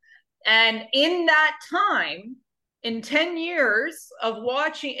north. And in that time, in 10 years of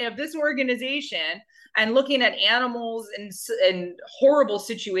watching of this organization and looking at animals in horrible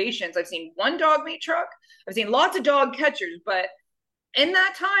situations, I've seen one dog meat truck. I've seen lots of dog catchers, but in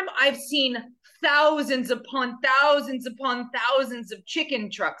that time, I've seen thousands upon thousands upon thousands of chicken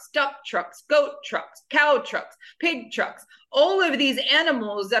trucks, duck trucks, goat trucks, cow trucks, pig trucks, all of these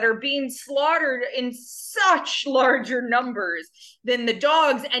animals that are being slaughtered in such larger numbers than the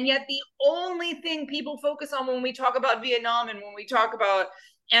dogs. And yet the only thing people focus on when we talk about Vietnam and when we talk about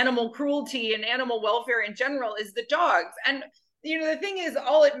animal cruelty and animal welfare in general is the dogs. And, the thing is,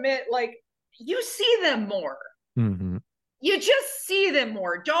 I'll admit, like, you see them more. Mm-hmm. You just see them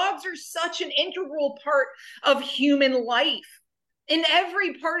more. Dogs are such an integral part of human life in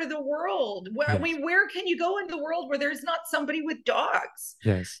every part of the world. Yes. Where can you go in the world where there's not somebody with dogs?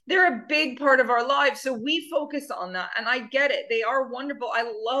 Yes. They're a big part of our lives. So we focus on that. And I get it. They are wonderful. I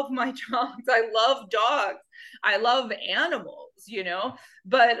love my dogs. I love dogs. I love animals,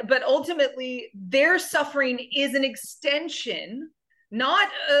 but ultimately their suffering is an extension, not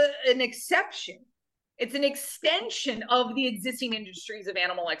an exception. It's an extension of the existing industries of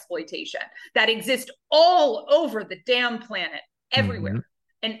animal exploitation that exist all over the damn planet, everywhere,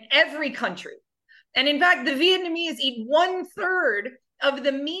 in every country. And in fact, the Vietnamese eat 1/3 of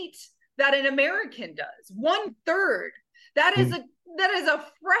the meat that an American does. 1/3. That is a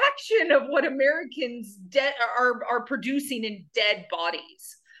fraction of what Americans are producing in dead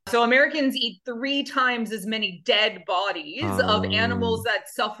bodies. So Americans eat 3 times as many dead bodies of animals that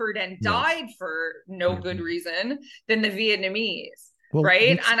suffered and died for no good reason than the Vietnamese,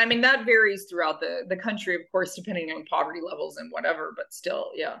 right? And I mean, that varies throughout the country, of course, depending on poverty levels and whatever, but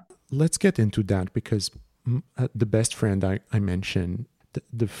still, yeah. Let's get into that because the best friend I mentioned,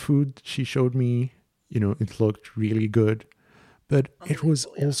 the food she showed me, it looked really good, but it was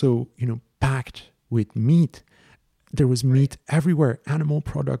also, packed with meat. There was meat everywhere, animal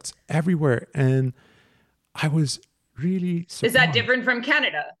products everywhere. And I was really surprised. Is that different from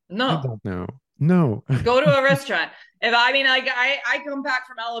Canada? No. I don't know. No. Go to a restaurant. I come back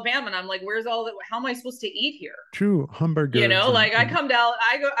from Alabama and I'm like, how am I supposed to eat here? True. Hamburgers.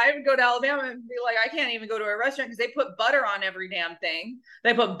 I would go to Alabama and be like, I can't even go to a restaurant because they put butter on every damn thing.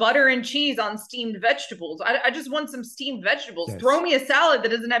 They put butter and cheese on steamed vegetables. I just want some steamed vegetables. Yes. Throw me a salad that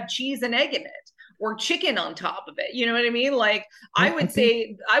doesn't have cheese and egg in it. Or chicken on top of it. You know what I mean? Like, I would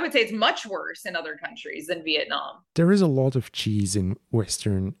say it's much worse in other countries than Vietnam. There is a lot of cheese in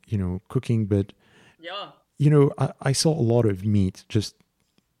Western, cooking, but yeah, I saw a lot of meat, just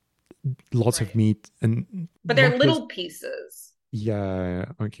lots of meat, but they're little pieces. Yeah.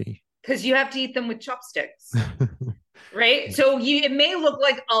 Okay. Because you have to eat them with chopsticks, right? So it may look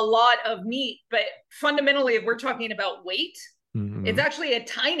like a lot of meat, but fundamentally, if we're talking about weight, it's actually a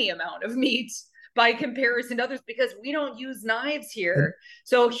tiny amount of meat by comparison to others, because we don't use knives here.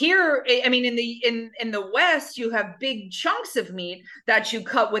 So here, I mean, in the West, you have big chunks of meat that you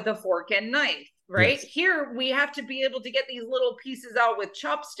cut with a fork and knife, right? Yes. Here, we have to be able to get these little pieces out with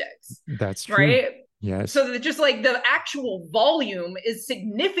chopsticks. That's true. Right? Yes. So that just like the actual volume is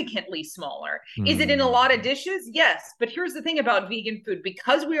significantly smaller. Is it in a lot of dishes? Yes. But here's the thing about vegan food.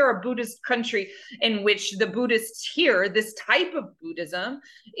 Because we are a Buddhist country in which the Buddhists here, this type of Buddhism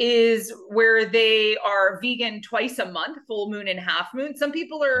is where they are vegan twice a month, full moon and half moon. Some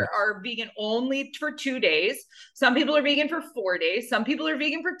people are vegan only for 2 days. Some people are vegan for 4 days. Some people are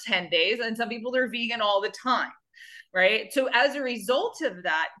vegan for 10 days. And some people are vegan all the time. Right. So as a result of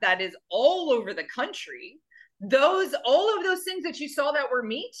that is all over the country. All of those things that you saw that were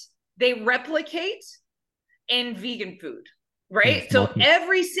meat, they replicate in vegan food. Right. Yes, so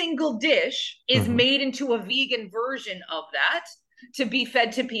every single dish is made into a vegan version of that to be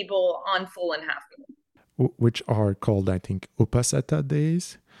fed to people on full and half moon. Which are called, I think, Upasata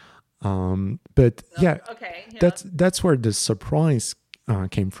days. But Oh, yeah, okay. Yeah. that's where the surprise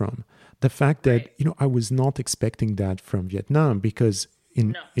came from. The fact that Right. I was not expecting that from Vietnam, because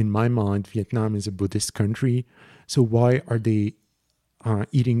No. in my mind Vietnam is a Buddhist country. So why are Mhm. they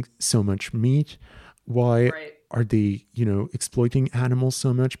eating so much meat? Why Right. are they exploiting animals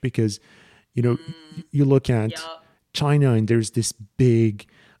so much? Because Mm. you look at Yeah. China, and there's this big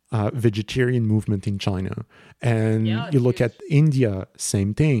vegetarian movement in China, and Yeah, you it's look at huge. India,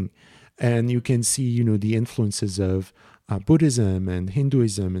 same thing, and you Mhm. can see the influences of Buddhism and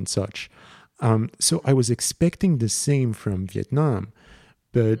Hinduism and such. So I was expecting the same from Vietnam,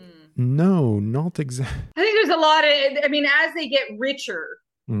 but Mm. no, not exactly. I think there's a lot of, I mean, as they get richer,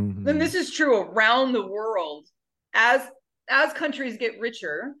 and Hmm. this is true around the world, as as countries get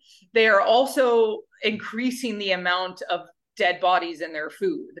richer, they are also increasing the amount of dead bodies in their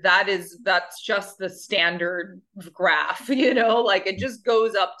food. That's just the standard graph, like it just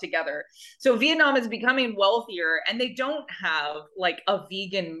goes up together. So Vietnam is becoming wealthier, and they don't have like a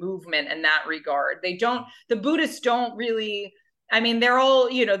vegan movement in that regard. The Buddhists don't really, I mean, they're all,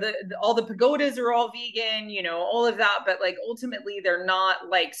 all the pagodas are all vegan, all of that, but like ultimately they're not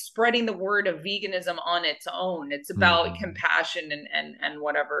like spreading the word of veganism on its own. It's about Hmm. compassion and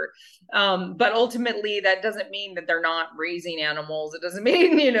whatever. But ultimately that doesn't mean that they're not raising animals. It doesn't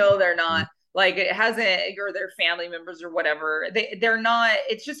mean, they're not like it hasn't, or their family members or whatever. They're not,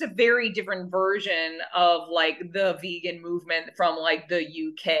 it's just a very different version of like the vegan movement from like the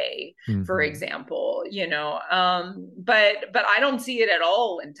UK, for Hmm. example, but I don't see it at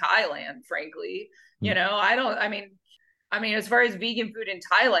all in Thailand, frankly. I mean, as far as vegan food in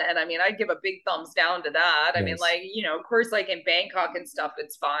Thailand, I mean, I'd give a big thumbs down to that. I mean, Yes. like, of course, like in Bangkok and stuff,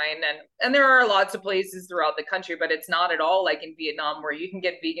 it's fine. And there are lots of places throughout the country, but it's not at all like in Vietnam where you can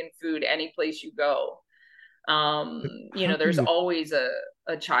get vegan food any place you go. Um, But how do there's you always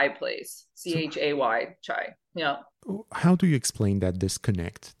a chai place, so CHAY chai. Yeah. how do you explain that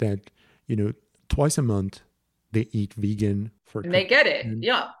disconnect that twice a month they eat vegan for And they get it. compassion?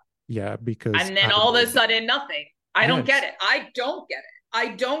 Yeah. Yeah, because And then all of a animals. sudden, nothing. I don't get Yes. it. I don't get it. I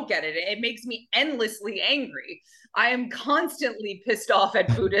don't get it. It makes me endlessly angry. I am constantly pissed off at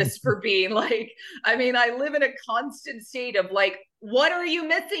Buddhists for being like, I mean, I live in a constant state of like, what are you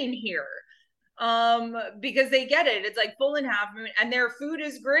missing here? Because they get it. It's like full and half moon, and their food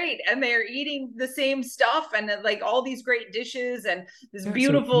is great, and they're eating the same stuff, and like all these great dishes, and this Yeah, so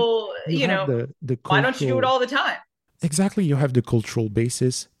beautiful, you have the why don't you do it cultural. all the time? Exactly, you have the cultural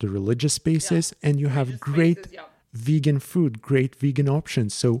basis, the religious Yeah. basis, and you have Religious great spaces. Yeah. vegan food, great vegan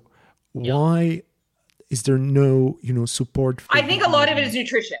options. So Yeah. why is there no support for I think a lot of it veganism? is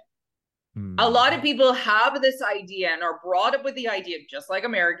nutrition. A lot of Mm. people have this idea and are brought up with the idea, just like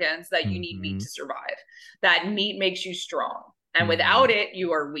Americans, that you need meat Hmm. to survive, that meat makes you strong. And without Hmm. it,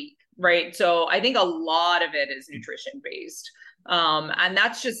 you are weak, right? So I think a lot of it is nutrition based. And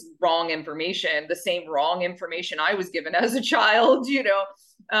that's just wrong information, the same wrong information I was given as a child.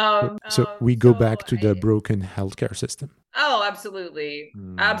 So we go back to the broken healthcare system. Oh, absolutely.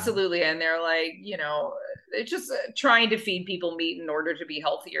 Mm. Absolutely. And they're like, they're just trying to feed people meat in order to be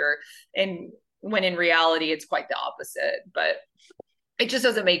healthier. And when in reality, it's quite the opposite. But it just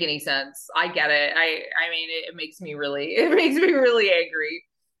doesn't make any sense. I get it. I mean, it makes me really, it makes me really angry.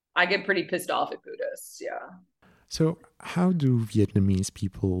 I get pretty pissed off at Buddhists. Yeah. So how do Vietnamese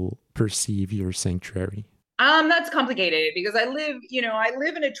people perceive your sanctuary? That's complicated because I live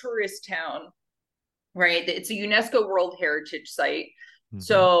in a tourist town, right? It's a UNESCO World Heritage Site. Hmm.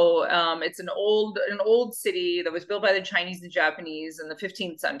 So it's an old city that was built by the Chinese and Japanese in the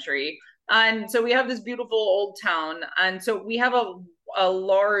 15th century. And so we have this beautiful old town. And so we have a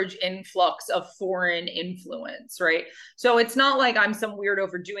large influx of foreign influence, right? So it's not like I'm some weirdo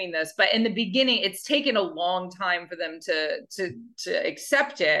for doing this, but in the beginning, it's taken a long time for them to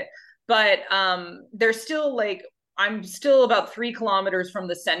accept it. But they're still like, I'm still about 3 kilometers from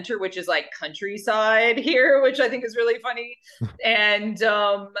the center, which is like countryside here, which I think is really funny. And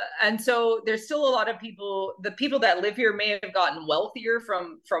so there's still a lot of people. The people that live here may have gotten wealthier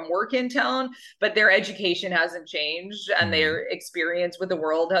from work in town, but their education hasn't changed, and Mm. their experience with the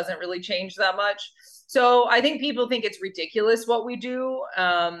world hasn't really changed that much. So I think people think it's ridiculous what we do,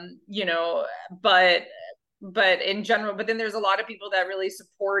 but in general, but then there's a lot of people that really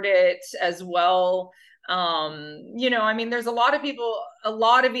support it as well. I mean, there's a lot of people, a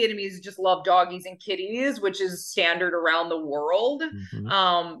lot of Vietnamese just love doggies and kitties, which is standard around the world.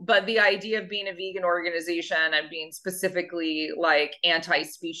 Hmm. But the idea of being a vegan organization and being specifically like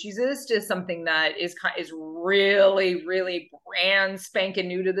anti-speciesist is something that is really, really brand spanking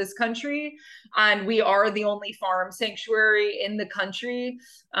new to this country. And we are the only farm sanctuary in the country.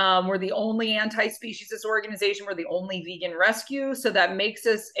 We're the only anti-speciesist organization. We're the only vegan rescue. So that makes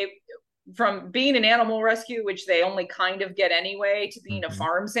us from being an animal rescue, which they only kind of get anyway, to being a Hmm.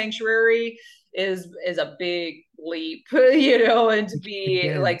 farm sanctuary is a big leap, and to be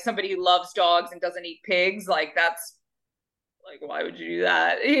Again, like somebody who loves dogs and doesn't eat pigs, like that's like, why would you do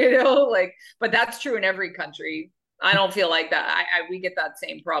that? Like, but that's true in every country. I don't feel like that. We get that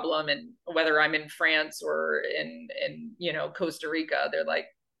same problem, and whether I'm in France or in Costa Rica, they're like,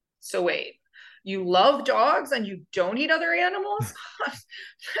 so wait, you love dogs and you don't eat other animals?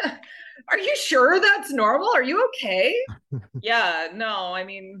 Are you sure that's normal? Are you okay? Yeah, no, I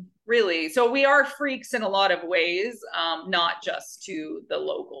mean, really. So we are freaks in a lot of ways, not just to the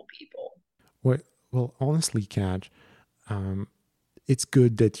local people. well, well, honestly, Kat, um, it's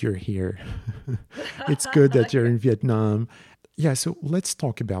good that you're here. It's good that you're in Vietnam. Yeah, so let's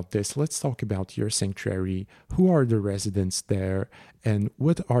talk about this. Let's talk about your sanctuary. Who are the residents there, and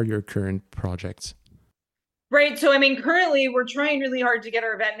what are your current projects? Right. So, I mean, currently we're trying really hard to get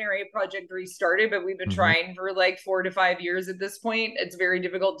our veterinary project restarted, but we've been Hmm. trying for like 4 to 5 years at this point. It's very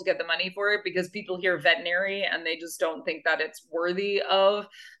difficult to get the money for it because people hear veterinary and they just don't think that it's worthy of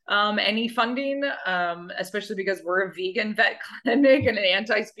any funding, especially because we're a vegan vet clinic and an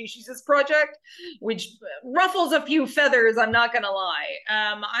anti-speciesist project, which ruffles a few feathers. I'm not going to lie.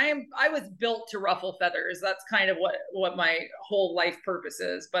 I was built to ruffle feathers. That's kind of what my whole life purpose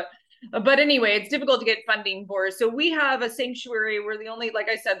is. But anyway, it's difficult to get funding for. So we have a sanctuary. We're the only, like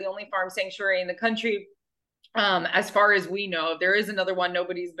I said, the only farm sanctuary in the country. As far as we know, if there is another one,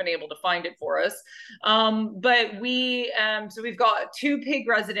 nobody's been able to find it for us. But so we've got two pig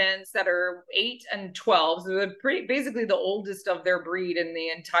residents that are 8 and 12. So they're basically the oldest of their breed in the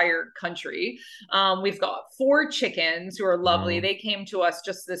entire country. We've got 4 chickens who are lovely. Wow. They came to us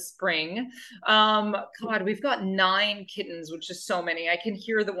just this spring. God, we've got 9 kittens, which is so many. I can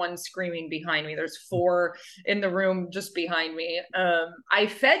hear the one screaming behind me. There's 4 in the room just behind me. I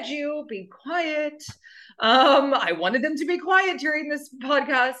fed you. Be quiet. I wanted them to be quiet during this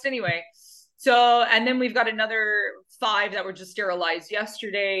podcast anyway. So, and then we've got another 5 that were just sterilized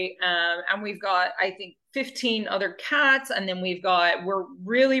yesterday. And we've got, I think, 15 other cats. And then we're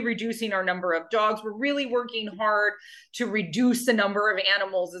really reducing our number of dogs. We're really working hard to reduce the number of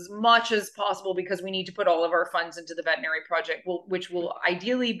animals as much as possible because we need to put all of our funds into the veterinary project, which will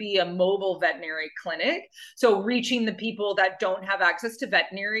ideally be a mobile veterinary clinic. So reaching the people that don't have access to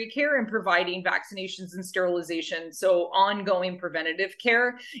veterinary care and providing vaccinations and sterilization. So ongoing preventative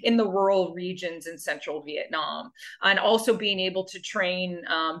care in the rural regions in central Vietnam. And also being able to train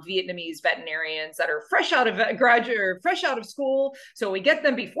Vietnamese veterinarians that are fresh out of school. So we get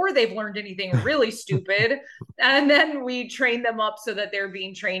them before they've learned anything really stupid. And then we train them up so that they're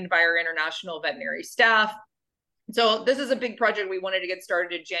being trained by our international veterinary staff. So this is a big project we wanted to get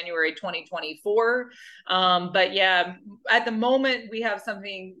started in January 2024. But yeah, at the moment we have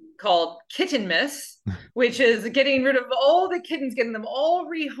something called Kitten Miss, which is getting rid of all the kittens, getting them all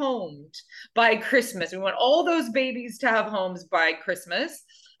rehomed by Christmas. We want all those babies to have homes by Christmas.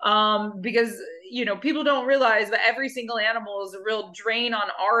 Because people don't realize that every single animal is a real drain on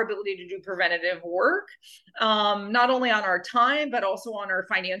our ability to do preventative work, not only on our time but also on our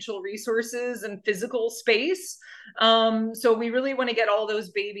financial resources and physical space. So we really want to get all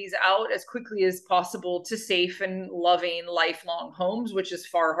those babies out as quickly as possible to safe and loving lifelong homes, which is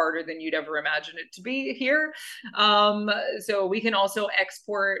far harder than you'd ever imagine it to be here. So we can also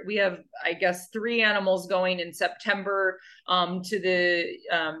export. We have, I guess, 3 animals going in September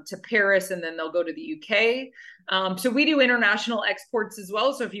to Paris, and then they'll go to the UK. So we do international exports as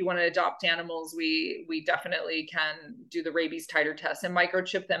well. So if you want to adopt animals, we definitely can do the rabies titer test and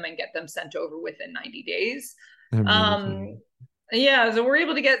microchip them and get them sent over within 90 days. Amazing. Um, yeah, so we're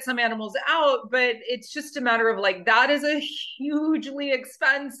able to get some animals out, but it's just a matter of like, that is a hugely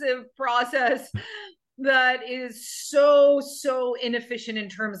expensive process that is so inefficient in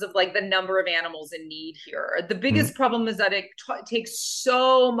terms of like the number of animals in need here. The Mm. biggest problem is that it takes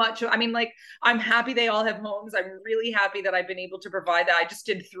so much. I mean, like, I'm happy they all have homes. I'm really happy that I've been able to provide that. I just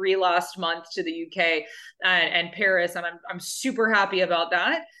did 3 last month to the UK and Paris, and I'm super happy about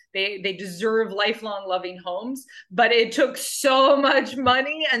that. They deserve lifelong loving homes, but it took so much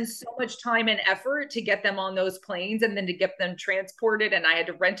money and so much time and effort to get them on those planes and then to get them transported. And I had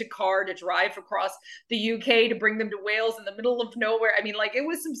to rent a car to drive across the UK to bring them to Wales in the middle of nowhere. I mean, like, it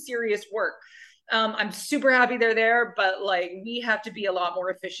was some serious work. I'm super happy they're there, but like, we have to be a lot more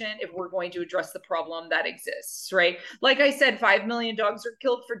efficient if we're going to address the problem that exists, right? Like I said, 5 million dogs are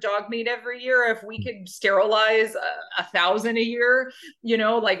killed for dog meat every year. If we could sterilize 1,000 a year,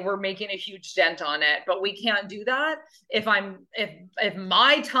 like, we're making a huge dent on it. But we can't do that if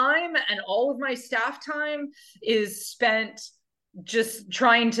my time and all of my staff time is spent just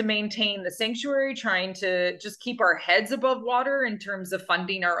trying to maintain the sanctuary, trying to just keep our heads above water in terms of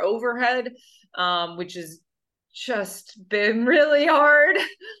funding our overhead, which has just been really hard,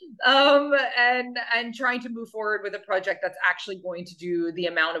 and trying to move forward with a project that's actually going to do the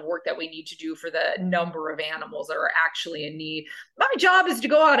amount of work that we need to do for the number of animals that are actually in need. My job is to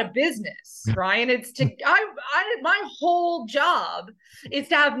go out of business, Ryan. It's to my whole job is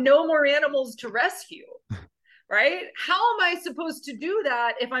to have no more animals to rescue. Right? How am I supposed to do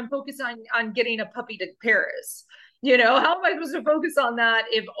that if I'm focused on getting a puppy to Paris? How am I supposed to focus on that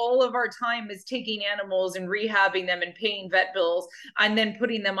if all of our time is taking animals and rehabbing them and paying vet bills and then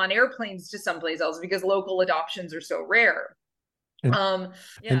putting them on airplanes to someplace else because local adoptions are so rare? And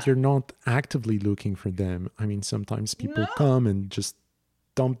you're not actively looking for them. I mean, sometimes people come and just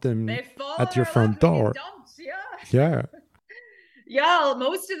dump them at your front door. Yeah. Yeah,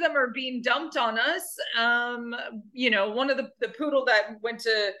 most of them are being dumped on us. One of the poodle that went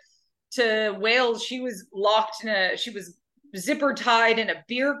to Wales, she was zipper tied in a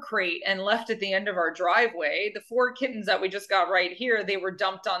beer crate and left at the end of our driveway. The 4 kittens that we just got right here, they were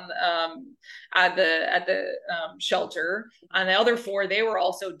dumped on at the shelter, and the other 4, they were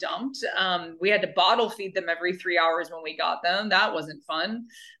also dumped. We had to bottle feed them every 3 hours when we got them. That wasn't fun.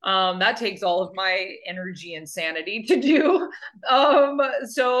 That takes all of my energy and sanity to do.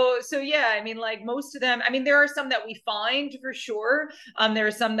 So yeah, I mean, like, most of them, I mean, there are some that we find for sure. There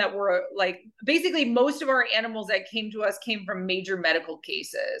are some that were like, basically most of our animals that came to us came from major medical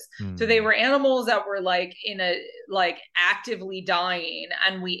cases. So they were animals that were like actively dying,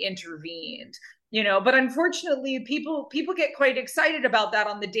 and we intervened. But unfortunately, people get quite excited about that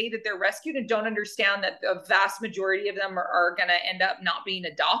on the day that they're rescued and don't understand that the vast majority of them are going to end up not being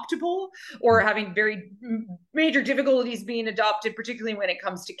adoptable or having very major difficulties being adopted, particularly when it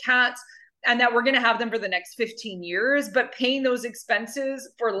comes to cats, and that we're going to have them for the next 15 years. But paying those expenses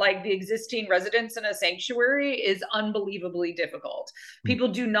for like the existing residents in a sanctuary is unbelievably difficult. People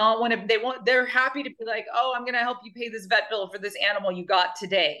do not want to, they're happy to be like, oh, I'm going to help you pay this vet bill for this animal you got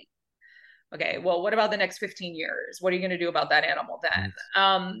today. Okay, well, what about the next 15 years? What are you going to do about that animal then?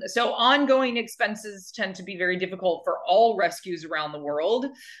 So ongoing expenses tend to be very difficult for all rescues around the world.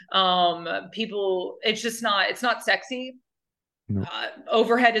 It's not sexy. No.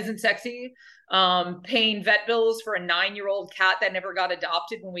 Overhead isn't sexy. Paying vet bills for a 9-year-old cat that never got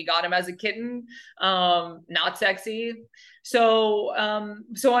adopted when we got him as a kitten, not sexy. So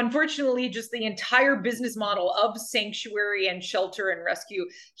unfortunately, just the entire business model of sanctuary and shelter and rescue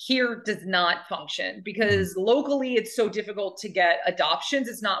here does not function because locally it's so difficult to get adoptions.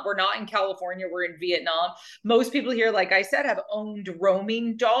 We're not in California, we're in Vietnam. Most people here, like I said, have owned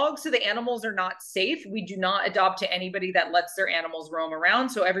roaming dogs, so the animals are not safe. We do not adopt to anybody that lets their animals roam around.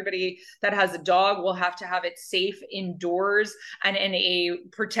 So everybody that has a dog will have to have it safe indoors and in a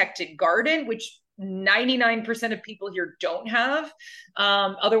protected garden, which 99% of people here don't have.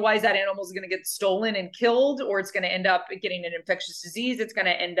 Otherwise, that animal is going to get stolen and killed, or it's going to end up getting an infectious disease. It's going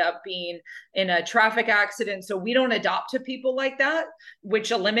to end up being in a traffic accident. So we don't adopt to people like that, which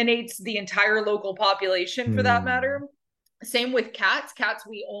eliminates the entire local population for that matter. Same with cats. Cats,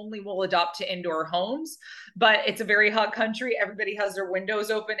 we only will adopt to indoor homes, but it's a very hot country. Everybody has their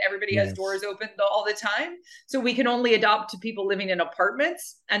windows open. Everybody has doors open all the time. So we can only adopt to people living in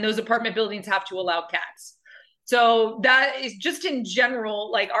apartments, and those apartment buildings have to allow cats. So that is just in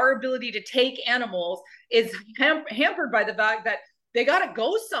general, like, our ability to take animals is hampered by the fact that they got to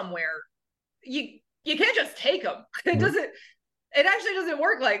go somewhere. You can't just take them. It actually doesn't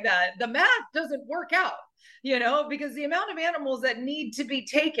work like that. The math doesn't work out. Because the amount of animals that need to be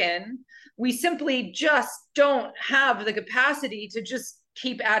taken, we simply just don't have the capacity to just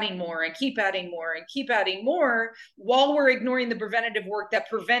keep adding more and keep adding more and keep adding more while we're ignoring the preventative work that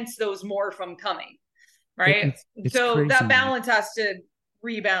prevents those more from coming. Right. It's so crazy. That balance has to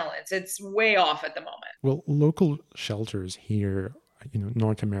rebalance. It's way off at the moment. Well, local shelters here,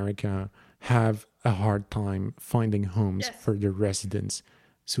 North America, have a hard time finding homes for their residents.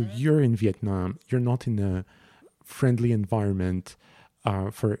 So you're in Vietnam, you're not in a friendly environment.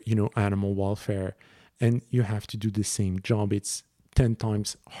 for animal welfare, and you have to do the same job. It's 10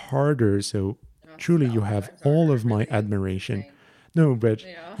 times harder. So truly, you have all of my admiration. No, but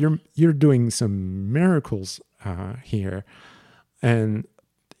you're doing some miracles here, and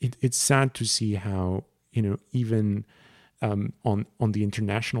it's sad to see how even on the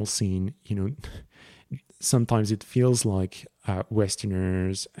international scene, sometimes it feels like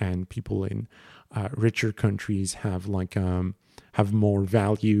Westerners and people in richer countries have have more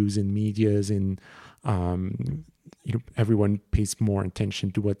values in medias, and everyone pays more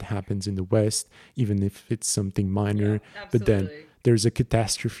attention to what happens in the West, even if it's something minor. But then there's a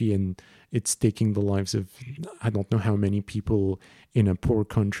catastrophe, and it's taking the lives of I don't know how many people in a poor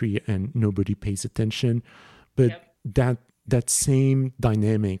country, and nobody pays attention. But that same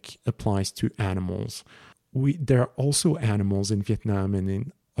dynamic applies to animals. There are also animals in Vietnam and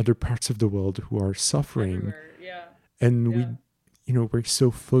in other parts of the world who are suffering. And we're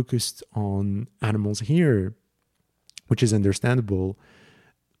so focused on animals here, which is understandable.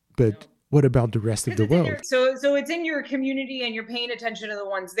 But what about the rest of the world? So it's in your community and you're paying attention to the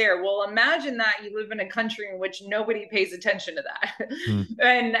ones there. Well, imagine that you live in a country in which nobody pays attention to that.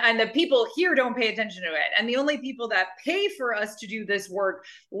 And the people here don't pay attention to it. And the only people that pay for us to do this work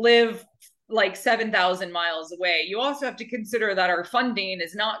live like 7,000 miles away. You also have to consider that our funding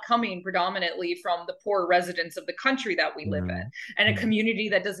is not coming predominantly from the poor residents of the country that we live in, and a community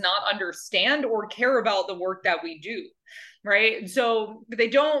that does not understand or care about the work that we do. Right. So they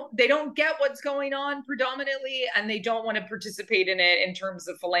don't get what's going on predominantly, and they don't want to participate in it in terms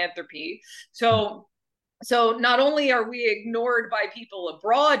of philanthropy. So not only are we ignored by people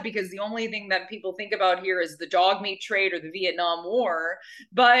abroad because the only thing that people think about here is the dog meat trade or the Vietnam War,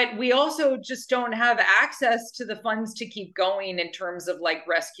 but we also just don't have access to the funds to keep going in terms of like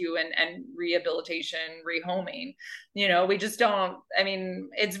rescue and rehabilitation, rehoming. We just don't. I mean,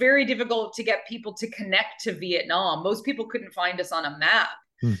 it's very difficult to get people to connect to Vietnam. Most people couldn't find us on a map.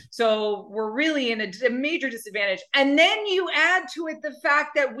 So we're really in a major disadvantage. And then you add to it the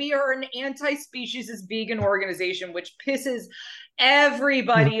fact that we are an anti-species vegan organization, which pisses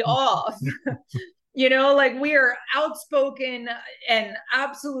everybody off. Like we are outspoken and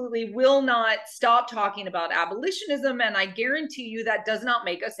absolutely will not stop talking about abolitionism. And I guarantee you that does not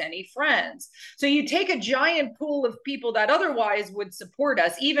make us any friends. So you take a giant pool of people that otherwise would support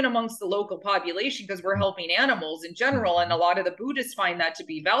us, even amongst the local population, because we're helping animals in general. And a lot of the Buddhists find that to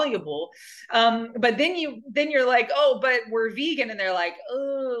be valuable. But then you're like, oh, but we're vegan. And they're like,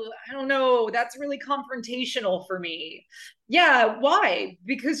 oh, I don't know. That's really confrontational for me. Yeah. Why?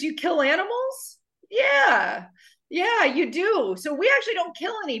 Because you kill animals? Yeah, you do. So we actually don't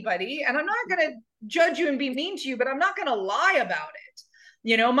kill anybody, and I'm not going to judge you and be mean to you, but I'm not going to lie about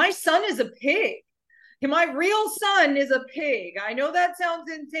it. My son is a pig. My real son is a pig. I know that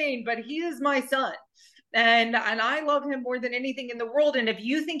sounds insane, but he is my son. And I love him more than anything in the world. And if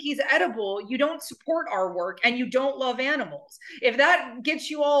you think he's edible, you don't support our work and you don't love animals. If that gets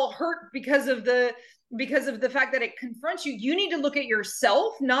you all hurt because of the fact that it confronts you, you need to look at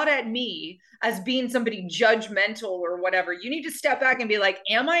yourself, not at me as being somebody judgmental or whatever. You need to step back and be like,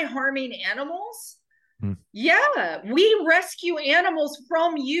 am I harming animals? Yeah, we rescue animals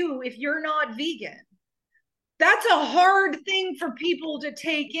from you if you're not vegan. That's a hard thing for people to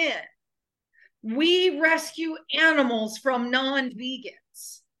take in. We rescue animals from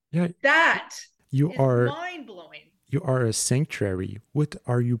non-vegans. Yeah, that is mind-blowing. You are a sanctuary. What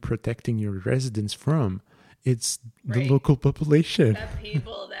are you protecting your residents from? It's the local population. The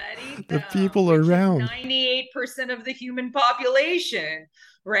people that eat the people around. 98% of the human population,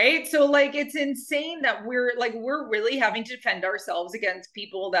 right? So like it's insane that we're really having to defend ourselves against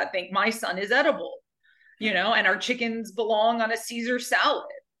people that think my son is edible, and our chickens belong on a Caesar salad.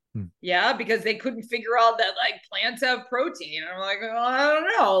 Yeah, because they couldn't figure out that like plants have protein. And I'm like, oh, I don't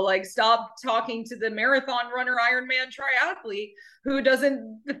know. Like, stop talking to the marathon runner, Ironman triathlete who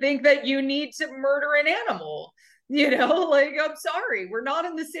doesn't think that you need to murder an animal. Like, I'm sorry, we're not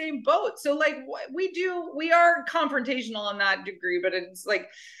in the same boat. So like we are confrontational in that degree, but it's like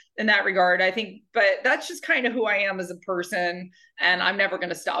in that regard, I think, but that's just kind of who I am as a person. And I'm never going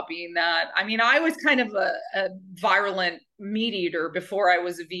to stop being that. I mean, I was kind of a virulent meat eater before I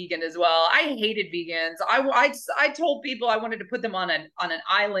was a vegan as well. I hated vegans. I told people I wanted to put them on an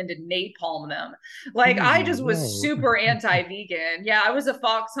island and napalm them. Like I just was super anti-vegan. Yeah, I was a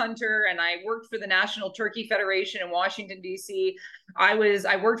fox hunter and I worked for the National Turkey Federation in Washington, D.C. I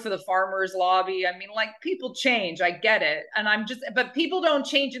worked for the farmers lobby. I mean, like people change. I get it. And but people don't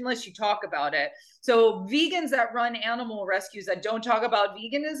change unless you talk about it. So vegans that run animal rescues that don't talk about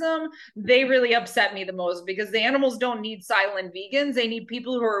veganism, they really upset me the most because the animals don't need silent vegans. They need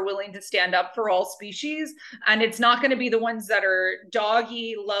people who are willing to stand up for all species. And it's not going to be the ones that are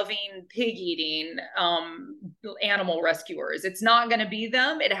doggy, loving, pig eating animal rescuers. It's not going to be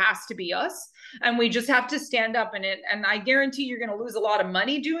them. It has to be us. And we just have to stand up in it. And I guarantee you're going to lose a lot of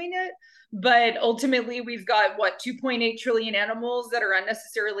money doing it. But ultimately, we've got 2.8 trillion animals that are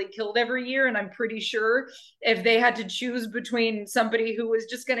unnecessarily killed every year. And I'm pretty sure if they had to choose between somebody who was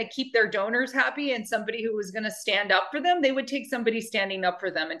just going to keep their donors happy and somebody who was going to stand up for them, they would take somebody standing up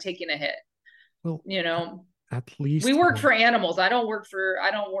for them and taking a hit. Well, you know, at least we work for animals. I don't work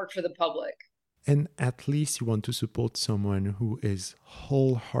for the public. And at least you want to support someone who is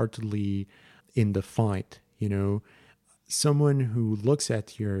wholeheartedly in the fight, someone who looks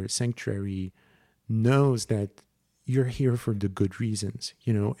at your sanctuary knows that you're here for the good reasons,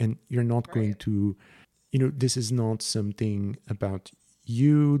 and you're not going to, this is not something about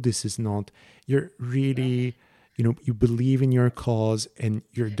you. This is not, you're really, you believe in your cause and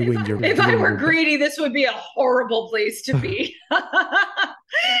you're doing your If I were greedy, this would be a horrible place to be.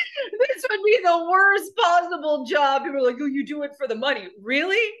 This would be the worst possible job. People are like, oh, you do it for the money.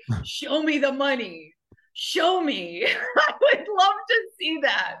 Really? Show me the money. Show me. I would love to see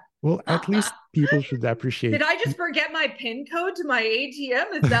that. Well, at least people should appreciate. Did I just forget my PIN code to my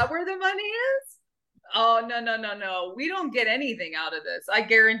ATM? Is that where the money is? Oh, no. We don't get anything out of this. I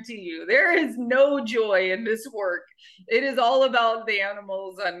guarantee you. There is no joy in this work. It is all about the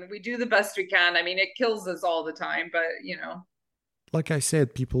animals, and we do the best we can. I mean, it kills us all the time, but, Like I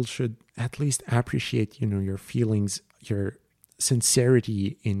said, people should at least appreciate, your feelings, your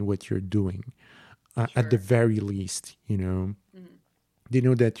sincerity in what you're doing. Sure. At the very least, they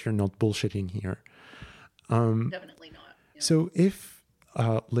know that you're not bullshitting here. Definitely not. Yeah. So if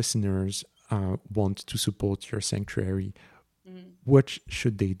listeners want to support your sanctuary, what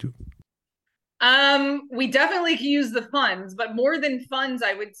should they do? We definitely can use the funds, but more than funds,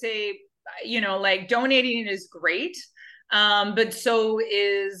 I would say, like donating is great. But so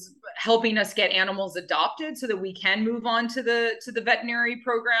is helping us get animals adopted so that we can move on to the veterinary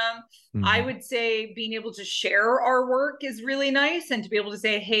program. Mm-hmm. I would say being able to share our work is really nice, and to be able to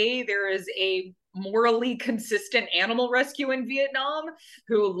say, hey, there is a morally consistent animal rescue in Vietnam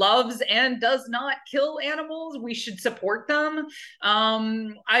who loves and does not kill animals. We should support them.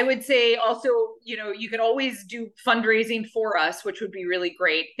 I would say also, you can always do fundraising for us, which would be really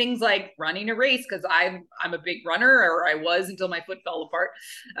great. Things like running a race, because I'm a big runner, or I was until my foot fell apart.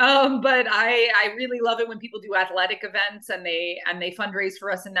 But I really love it when people do athletic events and they fundraise for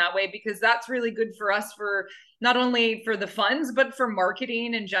us in that way, because that's really good for us, for not only for the funds, but for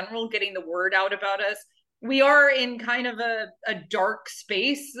marketing in general, getting the word out about us. We are in kind of a dark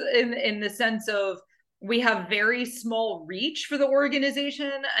space in the sense of we have very small reach for the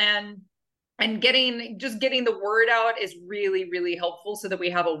organization, and getting the word out is really, really helpful so that we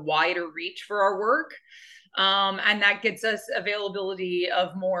have a wider reach for our work. And that gets us availability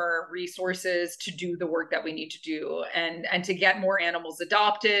of more resources to do the work that we need to do, and to get more animals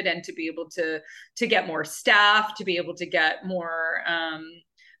adopted, and to be able to get more staff, to be able to get more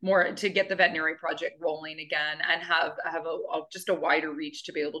to get the veterinary project rolling again, and have just a wider reach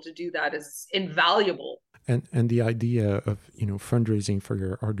to be able to do that is invaluable. And the idea of fundraising for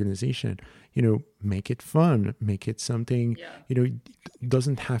your organization, make it fun, make it something. It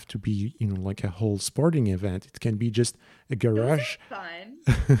doesn't have to be like a whole sporting event. It can be just a garage. Fun.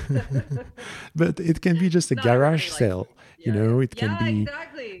 But it can be just a garage sale. It can be.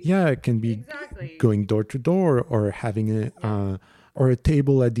 Exactly. Yeah, it can be going door to door, or having or a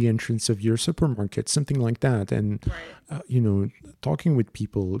table at the entrance of your supermarket, something like that. And, talking with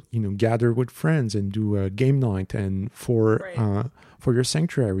people, gather with friends and do a game night and for your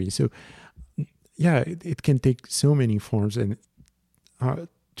sanctuary. So, it can take so many forms. And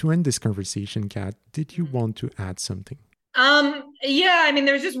to end this conversation, Kat, did you want to add something?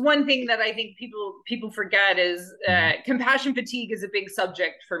 There's just one thing that I think people forget is compassion fatigue is a big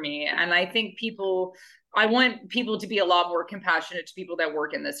subject for me. And I think I want people to be a lot more compassionate to people that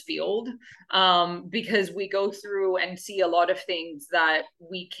work in this field, because we go through and see a lot of things that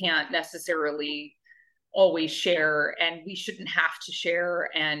we can't necessarily always share, and we shouldn't have to share,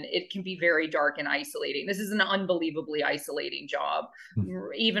 and it can be very dark and isolating. This is an unbelievably isolating job,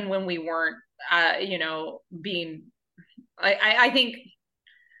 even when we weren't, being.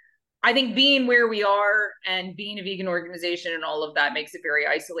 I think being where we are and being a vegan organization and all of that makes it very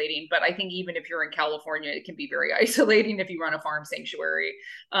isolating. But I think even if you're in California, it can be very isolating if you run a farm sanctuary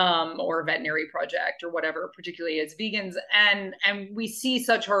or a veterinary project or whatever, particularly as vegans. And we see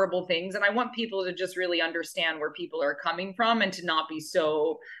such horrible things. And I want people to just really understand where people are coming from, and to not be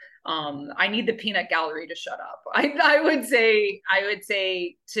so I need the peanut gallery to shut up. I would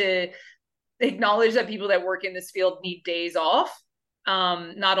say to acknowledge that people that work in this field need days off.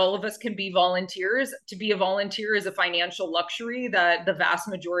 Not all of us can be volunteers. To be a volunteer is a financial luxury that the vast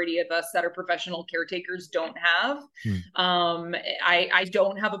majority of us that are professional caretakers don't have. I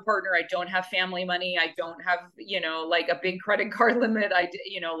don't have a partner. I don't have family money. I don't have, like a big credit card limit. I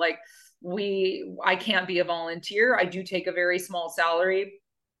can't be a volunteer. I do take a very small salary.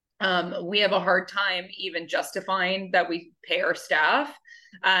 We have a hard time even justifying that we pay our staff.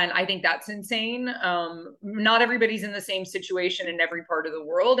 And I think that's insane. Not everybody's in the same situation in every part of the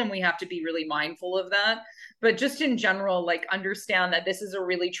world, and we have to be really mindful of that. But just in general, like, understand that this is a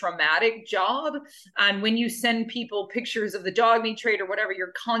really traumatic job. And when you send people pictures of the dog meat trade or whatever,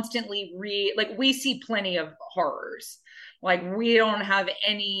 you're constantly we see plenty of horrors. Like, we don't have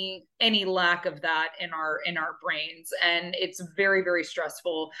any lack of that in our brains, and it's very, very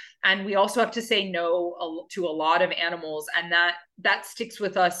stressful. And we also have to say no to a lot of animals, and that sticks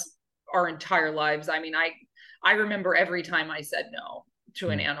with us our entire lives. I mean, I remember every time I said no to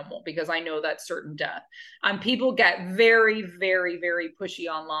an animal, because I know that's certain death. People get very, very, very pushy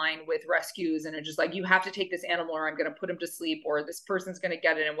online with rescues, and it's just like, you have to take this animal or I'm going to put him to sleep, or this person's going to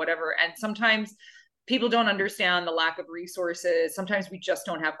get it, and whatever. And sometimes people don't understand the lack of resources. Sometimes we just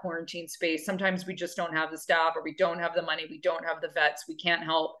don't have quarantine space. Sometimes we just don't have the staff, or we don't have the money. We don't have the vets. We can't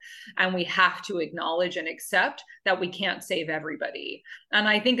help. And we have to acknowledge and accept that we can't save everybody. And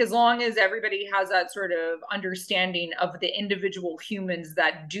I think as long as everybody has that sort of understanding of the individual humans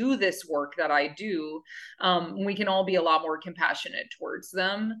that do this work that I do, we can all be a lot more compassionate towards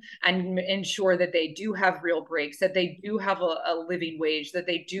them and ensure that they do have real breaks, that they do have a living wage, that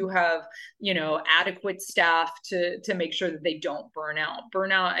they do have, adequate staff to make sure that they don't burn out.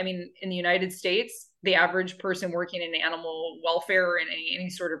 I mean, in the United States, the average person working in animal welfare or in any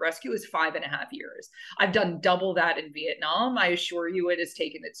sort of rescue is 5.5 years. I've done double that in Vietnam. I assure you it has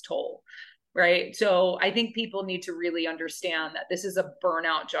taken its toll. Right. So I think people need to really understand that this is a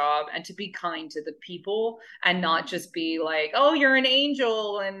burnout job, and to be kind to the people and not just be like, oh, you're an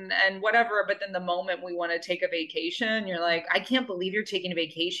angel and whatever. But then the moment we want to take a vacation, you're like, I can't believe you're taking a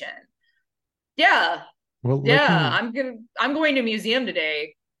vacation. Yeah. Well, I'm going to a museum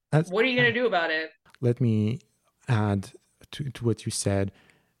today. What are you going to do about it? Let me add to what you said.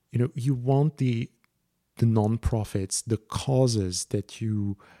 You want the nonprofits, the causes that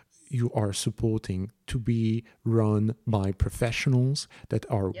you are supporting, to be run by professionals that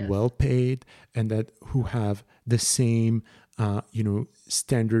are well paid and that who have the same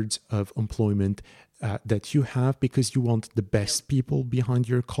standards of employment that you have, because you want the best people behind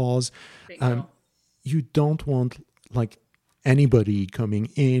your cause. You don't want like anybody coming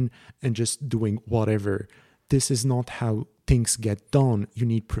in and just doing whatever. This is not how things get done. You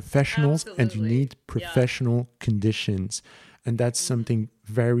need professionals. Absolutely. And you need professional conditions. And that's something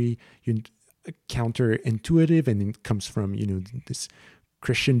very counterintuitive, and it comes from, this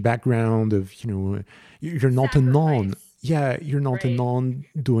Christian background of, you're not a non. Yeah, you're not a non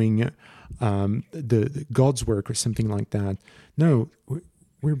doing the God's work or something like that. No,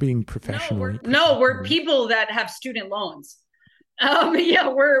 we're being professional. We're people that have student loans.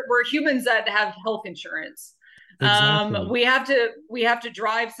 We're humans that have health insurance. Exactly. We have to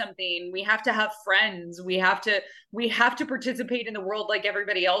drive something. We have to have friends. We have to participate in the world like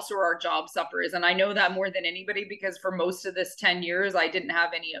everybody else, or our job suffers. And I know that more than anybody, because for most of this 10 years, I didn't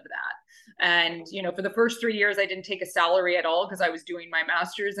have any of that. And, for the first 3 years, I didn't take a salary at all because I was doing my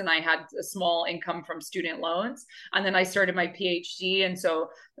master's and I had a small income from student loans. And then I started my PhD,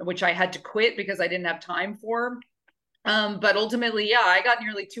 which I had to quit because I didn't have time for. But ultimately, I got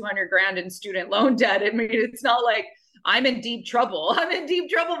nearly 200 grand in student loan debt. I mean, it's not like I'm in deep trouble. I'm in deep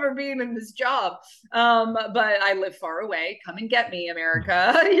trouble for being in this job. But I live far away. Come and get me,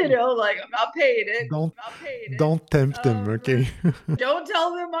 America. Like, I'm not paying it. Don't tempt them, okay? Don't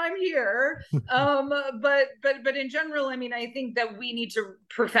tell them I'm here. But in general, I mean, I think that we need to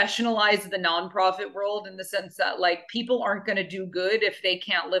professionalize the nonprofit world, in the sense that, like, people aren't going to do good if they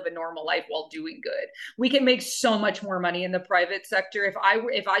can't live a normal life while doing good. We can make so much more money in the private sector. If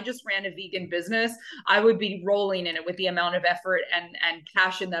I just ran a vegan business, I would be rolling in it with the amount of effort and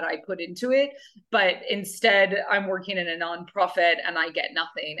passion that I put into it. But instead, I'm working in a nonprofit and I get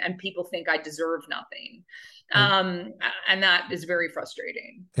nothing, and people think I deserve nothing. And that is very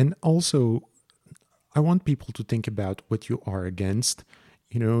frustrating. And also, I want people to think about what you are against.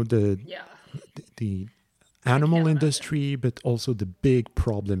 The animal industry, but also the big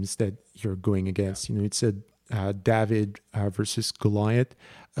problems that you're going against. It's a David versus Goliath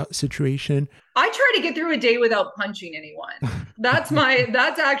situation. I try to get through a day without punching anyone. That's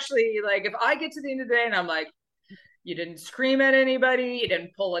actually like, if I get to the end of the day and I'm like, you didn't scream at anybody, you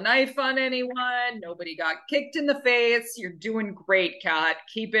didn't pull a knife on anyone, nobody got kicked in the face, you're doing great, Kat.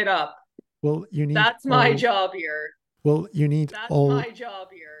 Keep it up. Well, you need That's my job here. Well, you need That's my job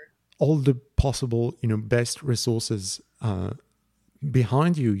here. All the possible, best resources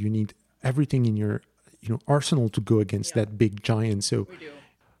behind you. You need everything in your, arsenal to go against that big giant. So, we do.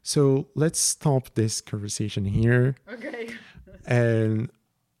 So let's stop this conversation here. Okay. And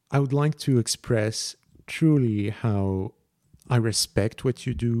I would like to express truly how I respect what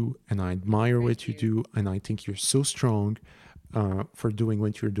you do and I admire what you do. And I think you're so strong for doing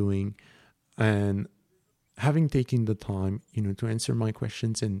what you're doing. And having taken the time, to answer my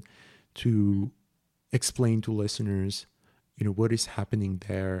questions and to explain to listeners, what is happening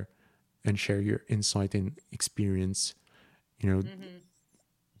there and share your insight and experience,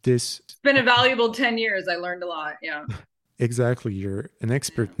 It's been a valuable 10 years. I learned a lot. Yeah. Exactly. You're an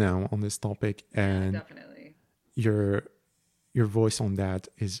expert now on this topic, and definitely your voice on that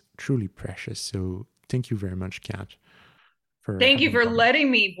is truly precious. So thank you very much, Kat. Thank you for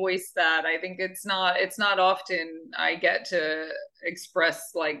letting me voice that. I think it's not often I get to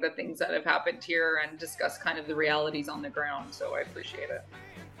express like the things that have happened here and discuss kind of the realities on the ground. So I appreciate it.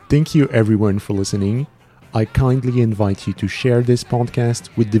 Thank you everyone for listening. I kindly invite you to share this podcast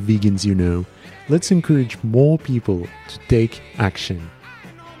with the vegans you know. Let's encourage more people to take action.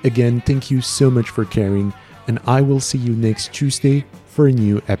 Again, thank you so much for caring, and I will see you next Tuesday for a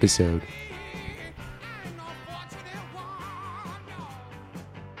new episode.